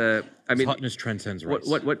 Hotness transcends race.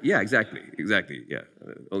 What? Yeah, exactly. Yeah.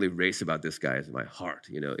 Only race about this guy is my heart,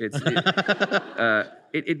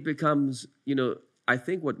 It becomes, I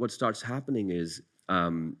think what starts happening is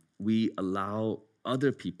we allow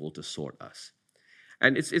other people to sort us.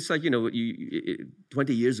 And it's like,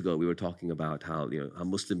 20 years ago, we were talking about how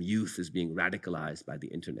Muslim youth is being radicalized by the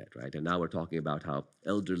internet, right? And now we're talking about how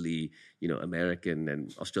elderly, American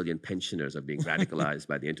and Australian pensioners are being radicalized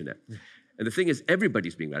by the internet. And the thing is,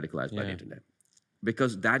 everybody's being radicalized by the internet,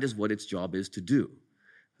 because that is what its job is to do.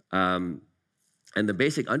 And the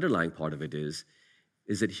basic underlying part of it is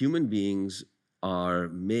that human beings are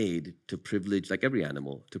made to privilege, like every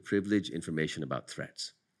animal, to privilege information about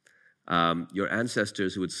threats. Your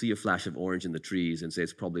ancestors who would see a flash of orange in the trees and say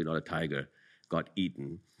it's probably not a tiger got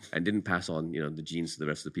eaten and didn't pass on the genes to the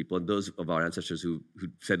rest of the people. And those of our ancestors who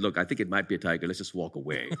said, look, I think it might be a tiger, let's just walk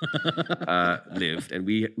away, lived. And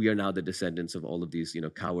we are now the descendants of all of these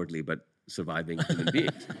cowardly but surviving human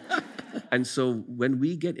beings. And so when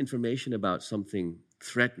we get information about something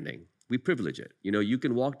threatening, we privilege it. You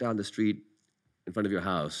can walk down the street in front of your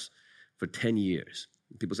house for 10 years.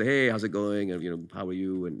 People say, hey, how's it going? And, how are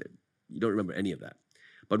you? And you don't remember any of that.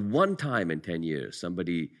 But one time in 10 years,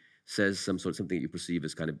 somebody says something that you perceive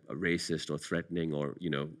as kind of a racist or threatening or,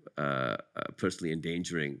 personally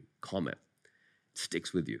endangering comment. It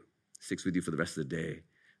sticks with you. It sticks with you for the rest of the day,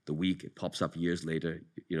 the week. It pops up years later.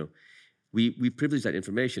 We privilege that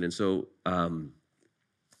information. And so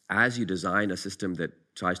as you design a system that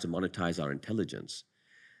tries to monetize our intelligence,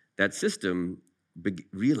 that system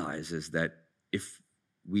realizes that if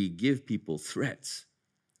we give people threats,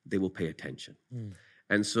 they will pay attention.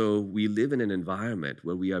 And so we live in an environment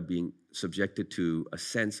where we are being subjected to a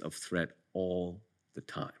sense of threat all the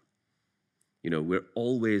time. We're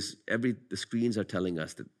always, the screens are telling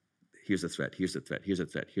us that here's a threat, here's a threat, here's a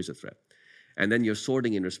threat, here's a threat. And then you're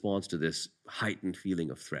sorting in response to this heightened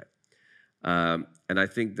feeling of threat. And I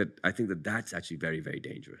think that that's actually very, very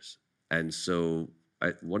dangerous. And so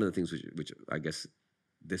one of the things which I guess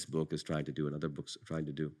this book is trying to do and other books are trying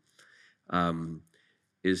to do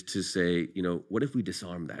is to say, what if we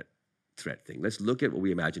disarm that threat thing? Let's look at what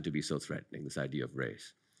we imagine to be so threatening, this idea of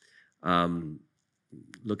race.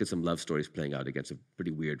 Look at some love stories playing out against a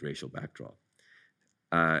pretty weird racial backdrop.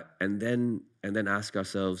 And then ask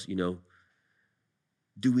ourselves,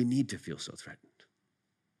 do we need to feel so threatened?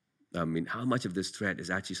 I mean, how much of this threat is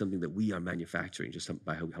actually something that we are manufacturing just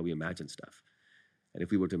by how we imagine stuff? And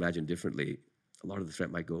if we were to imagine differently, a lot of the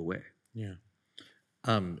threat might go away. Yeah.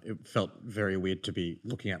 It felt very weird to be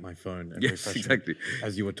looking at my phone and Yes, refreshing exactly.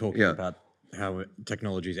 as you were talking about how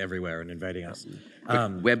technology is everywhere and invading us.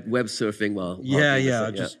 Web surfing while Yeah, doing this yeah,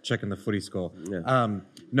 thing, just checking the footy score. Yeah.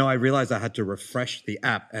 No, I realized I had to refresh the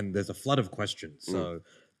app, and there's a flood of questions. So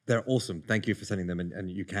they're awesome. Thank you for sending them,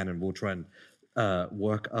 and you can, and we'll try and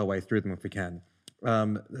work our way through them if we can.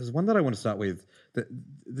 There's one that I want to start with.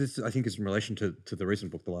 This, I think, is in relation to the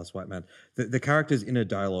recent book, The Last White Man. The character's inner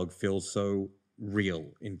dialogue feels so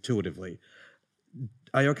real, intuitively.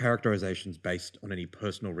 Are your characterizations based on any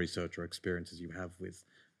personal research or experiences you have with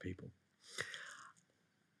people?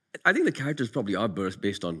 I think the characters probably are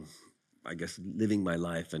based on, I guess, living my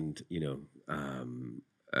life and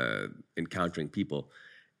encountering people.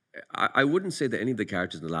 I wouldn't say that any of the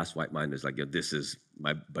characters in The Last White Man is like, this is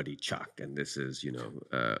my buddy Chuck and this is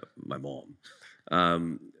my mom.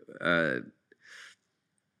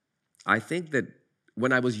 I think that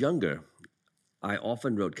when I was younger, I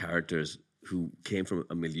often wrote characters who came from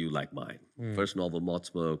a milieu like mine. First novel, Mott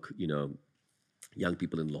Smoke, young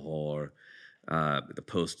people in Lahore, the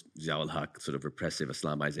post-Ziaul Haq sort of repressive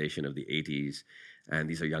Islamization of the 80s. And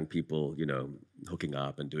these are young people, hooking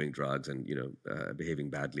up and doing drugs and, behaving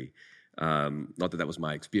badly. Not that was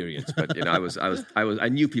my experience, but, I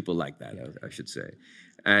knew people like that, I should say.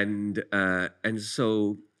 And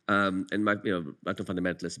so my, Latin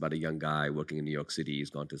fundamentalist about a young guy working in New York City. He's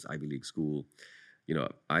gone to this Ivy League school.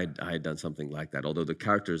 I had done something like that, although the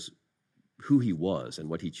characters, who he was and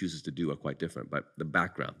what he chooses to do are quite different, but the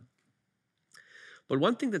background. But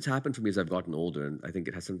one thing that's happened for me as I've gotten older, and I think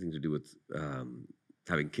it has something to do with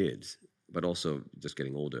having kids, but also just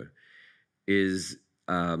getting older, is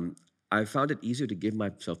I found it easier to give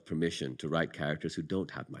myself permission to write characters who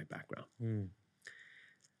don't have my background.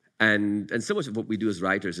 And so much of what we do as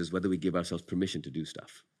writers is whether we give ourselves permission to do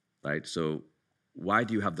stuff, right? So why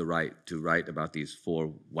do you have the right to write about these 4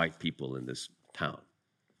 white people in this town?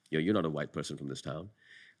 You're not a white person from this town.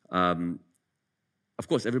 Of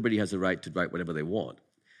course, everybody has the right to write whatever they want,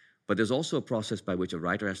 but there's also a process by which a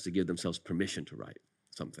writer has to give themselves permission to write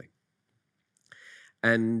something.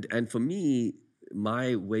 And for me,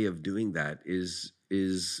 my way of doing that is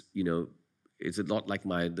it's a lot like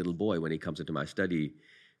my little boy when he comes into my study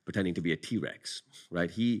pretending to be a T-Rex,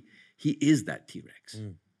 right? He is that T-Rex.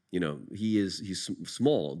 He's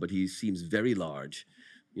small, but he seems very large,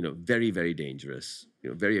 very, very dangerous,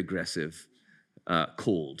 very aggressive,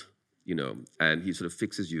 cold, and he sort of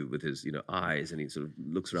fixes you with his, eyes, and he sort of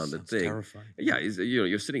looks around the thing. Terrifying. Yeah,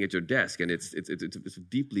 you're sitting at your desk, and it's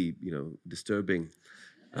deeply, disturbing.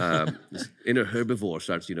 This inner herbivore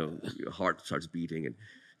starts, your heart starts beating, and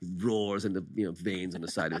he roars, and the veins on the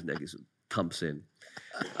side of his neck he sort of thumps in.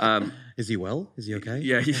 Is he well? Is he okay?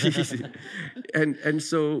 Yeah, and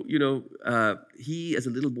so he as a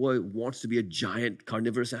little boy wants to be a giant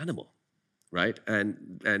carnivorous animal, right?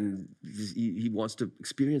 And he wants to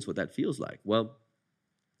experience what that feels like. Well,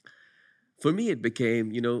 for me, it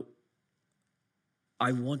became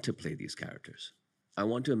I want to play these characters. I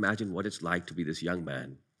want to imagine what it's like to be this young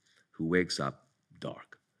man who wakes up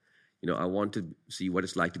dark. I want to see what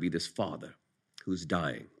it's like to be this father who's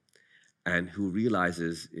dying, and who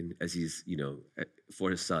realizes as he's,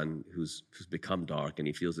 for his son who's become dark, and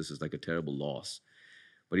he feels this is like a terrible loss,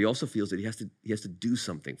 but he also feels that he has to do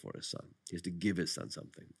something for his son. He has to give his son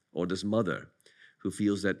something. Or this mother who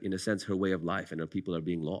feels that, in a sense, her way of life and her people are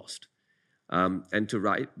being lost. And to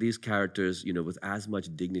write these characters, with as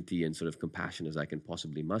much dignity and sort of compassion as I can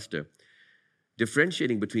possibly muster,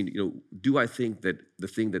 differentiating between, do I think that the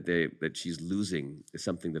thing that she's losing is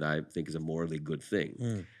something that I think is a morally good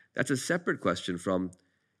thing? That's a separate question from,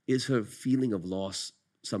 is her feeling of loss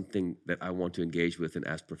something that I want to engage with in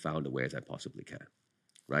as profound a way as I possibly can,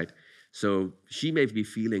 right? So she may be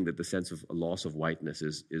feeling that the sense of a loss of whiteness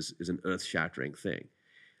is an earth-shattering thing.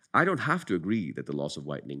 I don't have to agree that the loss of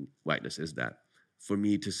whiteness is that. For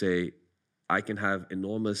me to say, I can have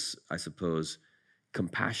enormous, I suppose,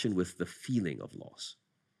 compassion with the feeling of loss.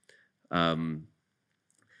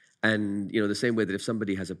 And the same way that if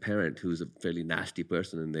somebody has a parent who's a fairly nasty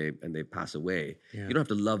person and they pass away, you don't have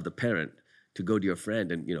to love the parent to go to your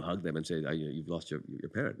friend and hug them and say, you've lost your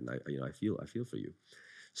parent, and I feel for you.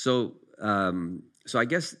 So I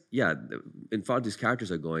guess in far these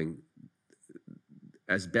characters are going,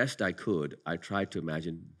 as best I could, I tried to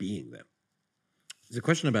imagine being them. There's a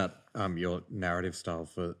question about your narrative style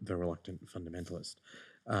for The Reluctant Fundamentalist.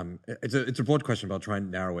 It's a broad question, but I'll try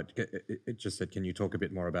and narrow it. It just said, can you talk a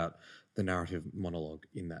bit more about the narrative monologue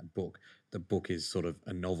in that book? The book is sort of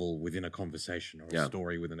a novel within a conversation, or a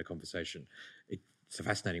story within a conversation. It it's a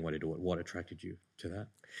fascinating way to do it. What attracted you to that?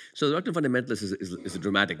 So the Reluctant Fundamentalist is a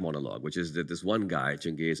dramatic monologue, which is that this one guy,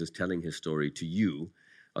 Chinggis, is telling his story to you,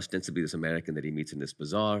 ostensibly this American that he meets in this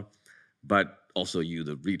bazaar, but also you,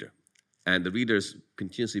 the reader. And the reader is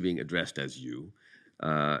continuously being addressed as you.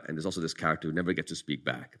 And there's also this character who never gets to speak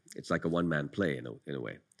back. It's like a one-man play in a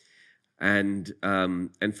way. And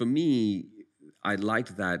for me, I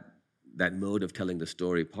liked that mode of telling the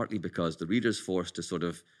story, partly because the reader's forced to sort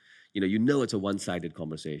of, you know it's a one-sided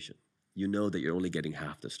conversation. You know that you're only getting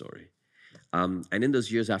half the story. And in those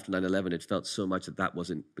years after 9/11, it felt so much that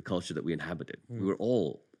wasn't the culture that we inhabited. We were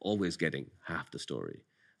always getting half the story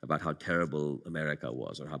about how terrible America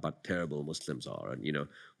was or how about terrible Muslims are. And,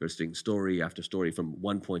 we're seeing story after story from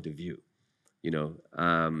one point of view,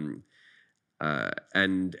 and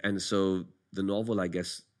so the novel, I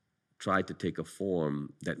guess, tried to take a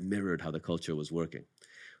form that mirrored how the culture was working,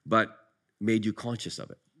 but made you conscious of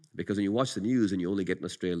it. Because when you watch the news and you only get an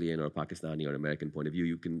Australian or a Pakistani or American point of view,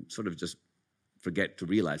 you can sort of just forget to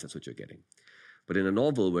realize that's what you're getting. But in a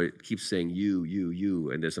novel where it keeps saying you,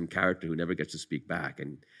 and there's some character who never gets to speak back,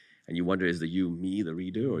 and you wonder, is the you me, the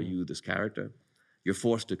reader, or you, this character? You're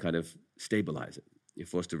forced to kind of stabilize it. You're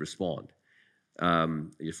forced to respond.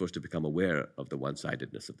 You're forced to become aware of the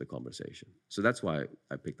one-sidedness of the conversation. So that's why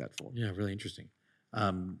I picked that form. Yeah, really interesting.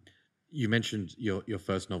 You mentioned your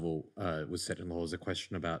first novel was set in Lahore. As a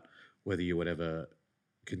question about whether you would ever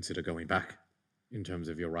consider going back in terms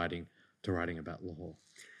of your writing about Lahore.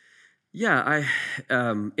 Yeah,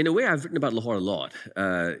 in a way, I've written about Lahore a lot.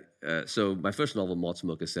 So my first novel, Maud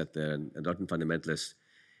Smoke, is set there, and Reluctant Fundamentalist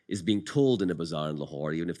is being told in a bazaar in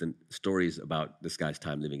Lahore, even if the story is about this guy's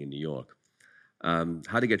time living in New York.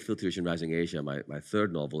 How to Get Filthy Rich in Rising Asia, my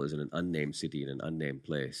third novel, is in an unnamed city in an unnamed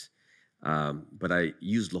place. But I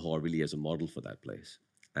used Lahore really as a model for that place.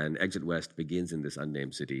 And Exit West begins in this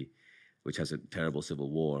unnamed city, which has a terrible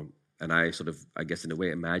civil war. And I sort of, I guess in a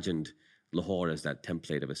way, imagined Lahore as that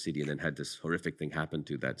template of a city, and then had this horrific thing happen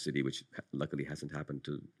to that city, which luckily hasn't happened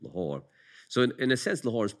to Lahore. So in a sense,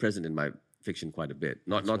 Lahore is present in my fiction quite a bit.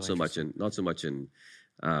 Not so much in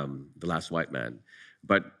The Last White Man,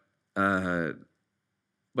 but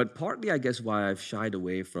partly, I guess, why I've shied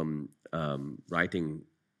away from writing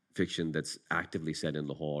fiction that's actively set in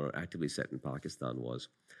Lahore or actively set in Pakistan was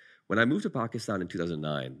when I moved to Pakistan in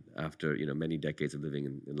 2009, after many decades of living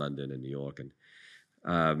in London and New York, and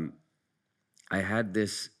I had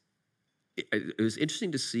this. It was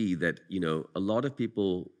interesting to see that a lot of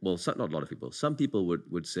people, well, not a lot of people, some people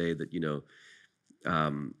would say that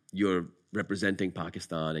you're representing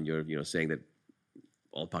Pakistan and you're saying that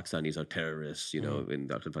all Pakistanis are terrorists, in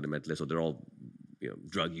the fundamentalists, or they're all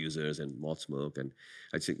drug users and malt smoke. And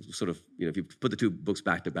I'd say sort of, if you put the two books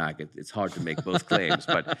back to back, it's hard to make both claims.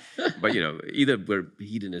 But either we're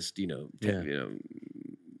hedonist,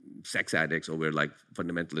 sex addicts, or we're like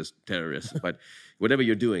fundamentalist terrorists. But whatever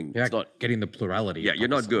you're doing, it's not getting the plurality. Yeah, you're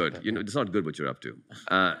not good. It's not good what you're up to.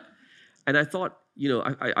 And I thought,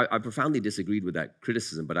 I profoundly disagreed with that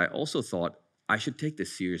criticism, but I also thought I should take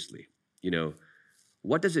this seriously.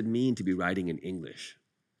 What does it mean to be writing in English,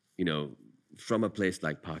 from a place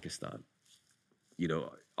like Pakistan?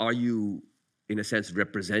 Are you, in a sense,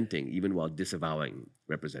 representing, even while disavowing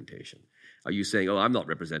representation? Are you saying, oh, I'm not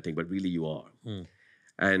representing, but really you are?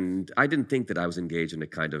 And I didn't think that I was engaged in a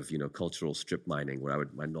kind of, cultural strip mining where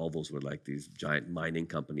my novels were like these giant mining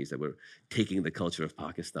companies that were taking the culture of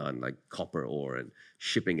Pakistan, like copper ore, and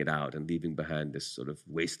shipping it out and leaving behind this sort of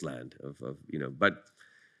wasteland of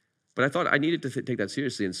But I thought I needed to take that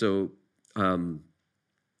seriously. And so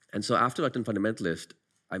after Reluctant Fundamentalist,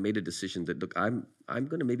 I made a decision that, look, I'm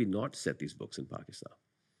going to maybe not set these books in Pakistan.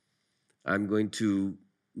 I'm going to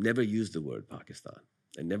never use the word Pakistan,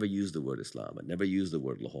 and never use the word Islam, and never use the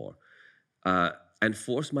word Lahore, and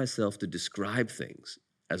force myself to describe things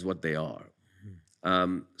as what they are.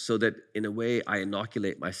 So that, in a way, I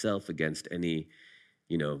inoculate myself against any,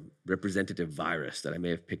 representative virus that I may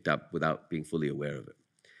have picked up without being fully aware of it.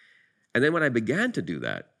 And then when I began to do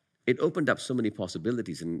that, it opened up so many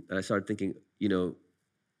possibilities. And I started thinking,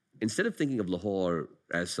 instead of thinking of Lahore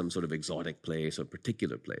as some sort of exotic place or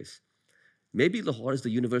particular place, maybe Lahore is the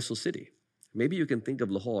universal city. Maybe you can think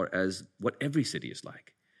of Lahore as what every city is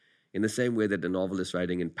like. In the same way that a novelist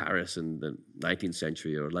writing in Paris in the 19th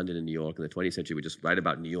century or London and New York in the 20th century would just write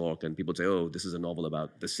about New York, and people would say, oh, this is a novel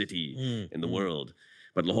about the city in the world.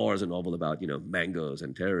 But Lahore is a novel about, mangoes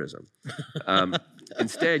and terrorism.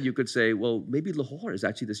 Instead, you could say, well, maybe Lahore is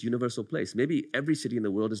actually this universal place. Maybe every city in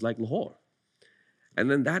the world is like Lahore. And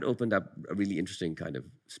then that opened up a really interesting kind of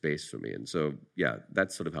space for me. And so, yeah,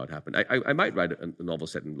 that's sort of how it happened. I might write a novel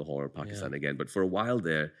set in Lahore or Pakistan again, but for a while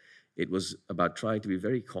there, It was about trying to be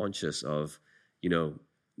very conscious of,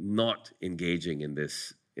 not engaging in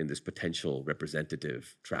this potential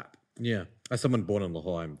representative trap. Yeah. As someone born in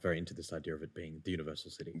Lahore, I'm very into this idea of it being the universal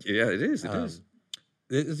city. Yeah, it is. It is.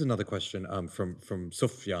 There's another question from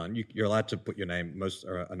Sufyan. You're allowed to put your name. Most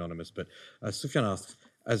are anonymous, but Sufyan asks,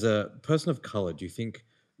 as a person of color, do you think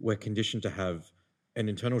we're conditioned to have an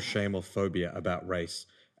internal shame or phobia about race,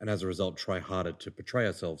 and as a result, try harder to portray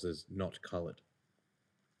ourselves as not colored?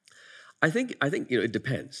 I think it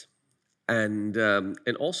depends, and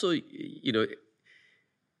also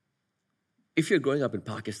if you're growing up in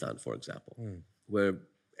Pakistan, for example, where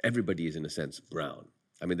everybody is in a sense brown.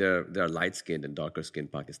 I mean, there are light-skinned and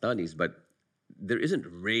darker-skinned Pakistanis, but there isn't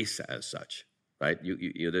race as such, right?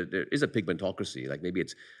 There is a pigmentocracy. Like maybe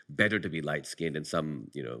it's better to be light-skinned in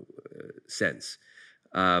some sense,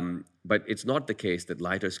 but it's not the case that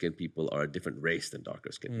lighter-skinned people are a different race than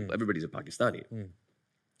darker-skinned people. Everybody's a Pakistani.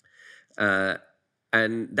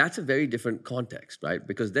 And that's a very different context, right?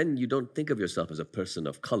 Because then you don't think of yourself as a person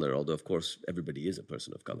of color, although, of course, everybody is a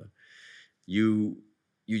person of color. You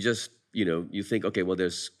just, you think, okay, well,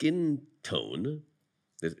 there's skin tone.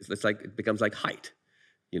 It's like, it becomes like height,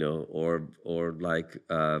 or like,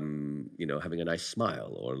 having a nice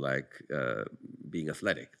smile, or like being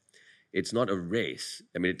athletic. It's not a race.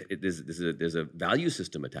 I mean, there's a value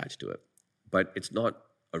system attached to it, but it's not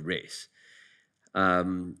a race.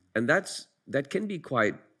 And that can be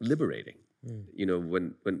quite liberating.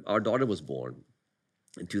 When our daughter was born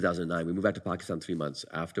in 2009, we moved back to Pakistan 3 months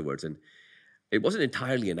afterwards, and it wasn't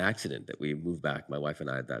entirely an accident that we moved back, my wife and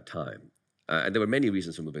I, at that time. And there were many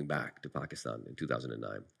reasons for moving back to Pakistan in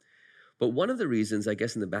 2009. But one of the reasons, I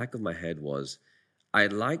guess, in the back of my head was I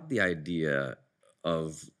liked the idea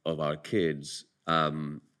of our kids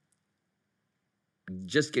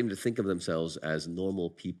just getting to think of themselves as normal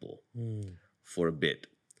people for a bit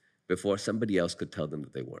before somebody else could tell them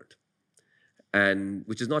that they weren't. And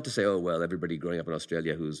which is not to say, oh, well, everybody growing up in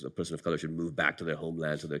Australia who's a person of color should move back to their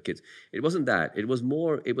homeland to their kids. It wasn't that. It was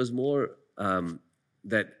more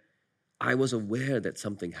that I was aware that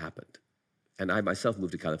something happened. And I myself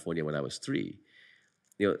moved to California when I was 3.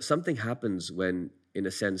 Something happens when, in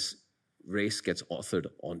a sense, race gets authored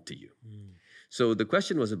onto you. So the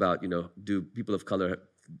question was about, do people of color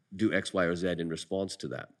do X, Y, or Z in response to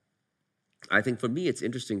that? I think for me, it's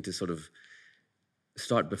interesting to sort of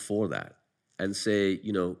start before that and say,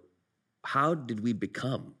 how did we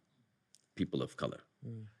become people of color?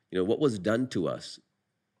 What was done to us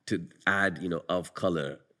to add, of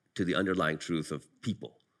color to the underlying truth of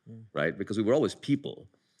people, right? Because we were always people.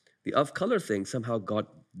 The of color thing somehow got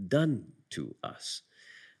done to us.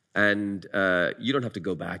 And you don't have to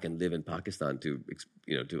go back and live in Pakistan to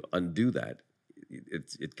undo that.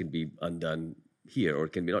 It can be undone here, or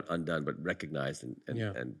it can be not undone, but recognized.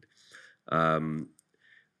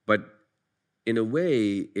 But in a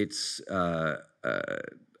way, it's, I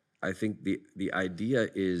think the idea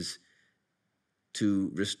is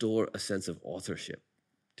to restore a sense of authorship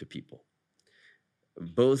to people,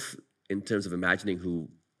 both in terms of imagining who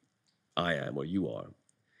I am or you are,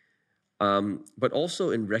 but also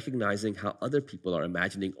in recognizing how other people are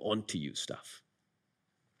imagining onto you stuff,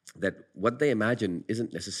 that what they imagine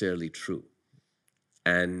isn't necessarily true.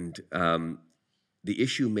 And the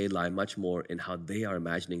issue may lie much more in how they are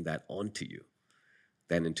imagining that onto you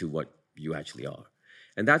than into what you actually are.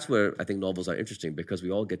 And that's where I think novels are interesting, because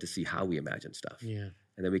we all get to see how we imagine stuff. Yeah.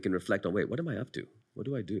 And then we can reflect on, wait, what am I up to? What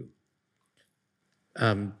do I do?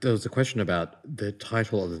 There was a question about the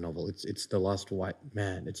title of the novel. It's The Last White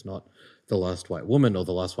Man. It's not The Last White Woman or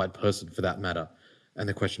The Last White Person, for that matter. And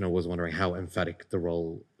the questioner was wondering how emphatic the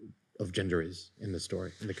role of gender is in the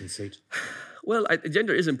story, in the conceit. Well,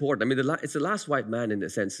 gender is important. I mean, it's the last white man in a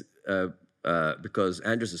sense because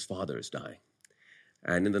Andrew's father is dying.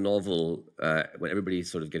 And in the novel, when everybody's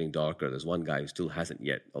sort of getting darker, there's one guy who still hasn't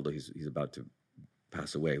yet, although he's about to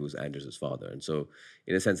pass away, who's Andrew's father. And so,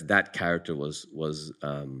 in a sense, that character was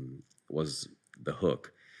the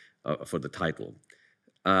hook for the title.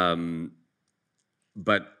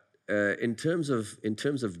 But in terms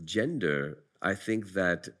of gender, I think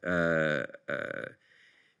that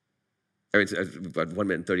it's about 1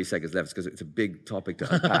 minute and 30 seconds left because it's a big topic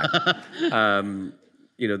to unpack.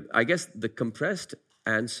 I guess the compressed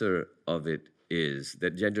answer of it is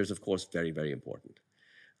that gender is, of course, very, very important.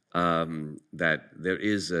 That there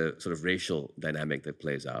is a sort of racial dynamic that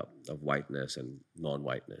plays out of whiteness and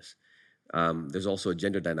non-whiteness. There's also a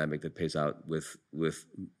gender dynamic that plays out with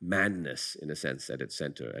manness, in a sense, at its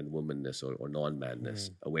center, and womanness or non-manness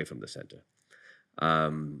away from the center.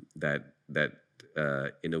 That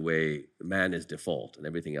in a way, man is default and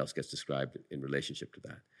everything else gets described in relationship to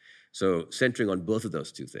that. So centering on both of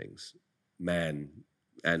those two things, man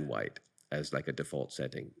and white, as like a default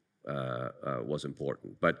setting was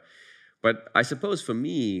important. But I suppose for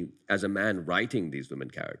me, as a man writing these women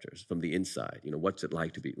characters from the inside, what's it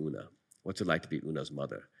like to be Una? What's it like to be Una's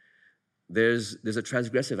mother? There's a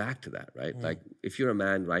transgressive act to that, right? Like if you're a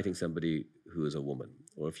man writing somebody who is a woman,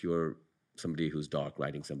 or if you're somebody who's dark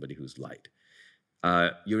writing somebody who's light,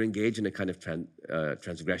 you're engaged in a kind of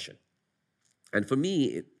transgression. And for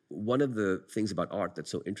me, one of the things about art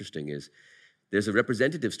that's so interesting is there's a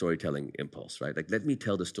representative storytelling impulse, right? Like, let me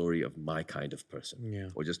tell the story of my kind of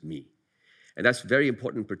person, or just me. And that's very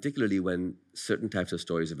important, particularly when certain types of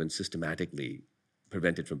stories have been systematically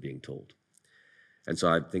prevented from being told. And so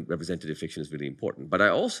I think representative fiction is really important. But I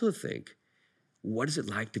also think, what is it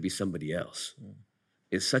like to be somebody else?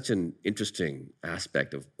 Is such an interesting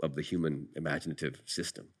aspect of the human imaginative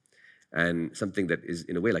system, and something that is,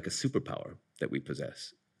 in a way, like a superpower that we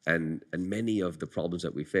possess. And many of the problems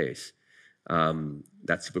that we face, that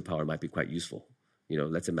superpower might be quite useful.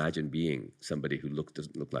 Let's imagine being somebody who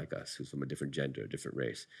doesn't look like us, who's from a different gender, a different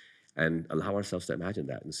race, and allow ourselves to imagine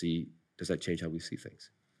that and see, does that change how we see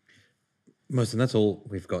things? Mohsin, that's all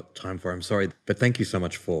we've got time for. I'm sorry, but thank you so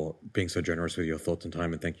much for being so generous with your thoughts and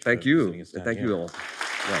time, and thank you. Thank you. Thank you all.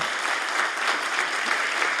 Yeah.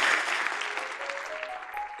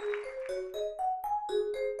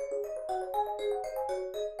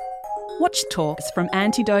 Watch Talks from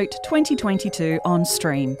Antidote 2022 on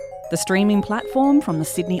Stream, the streaming platform from the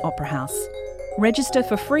Sydney Opera House. Register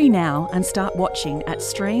for free now and start watching at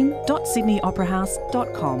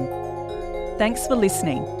stream.sydneyoperahouse.com. Thanks for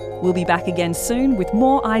listening. We'll be back again soon with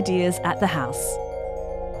more ideas at the house.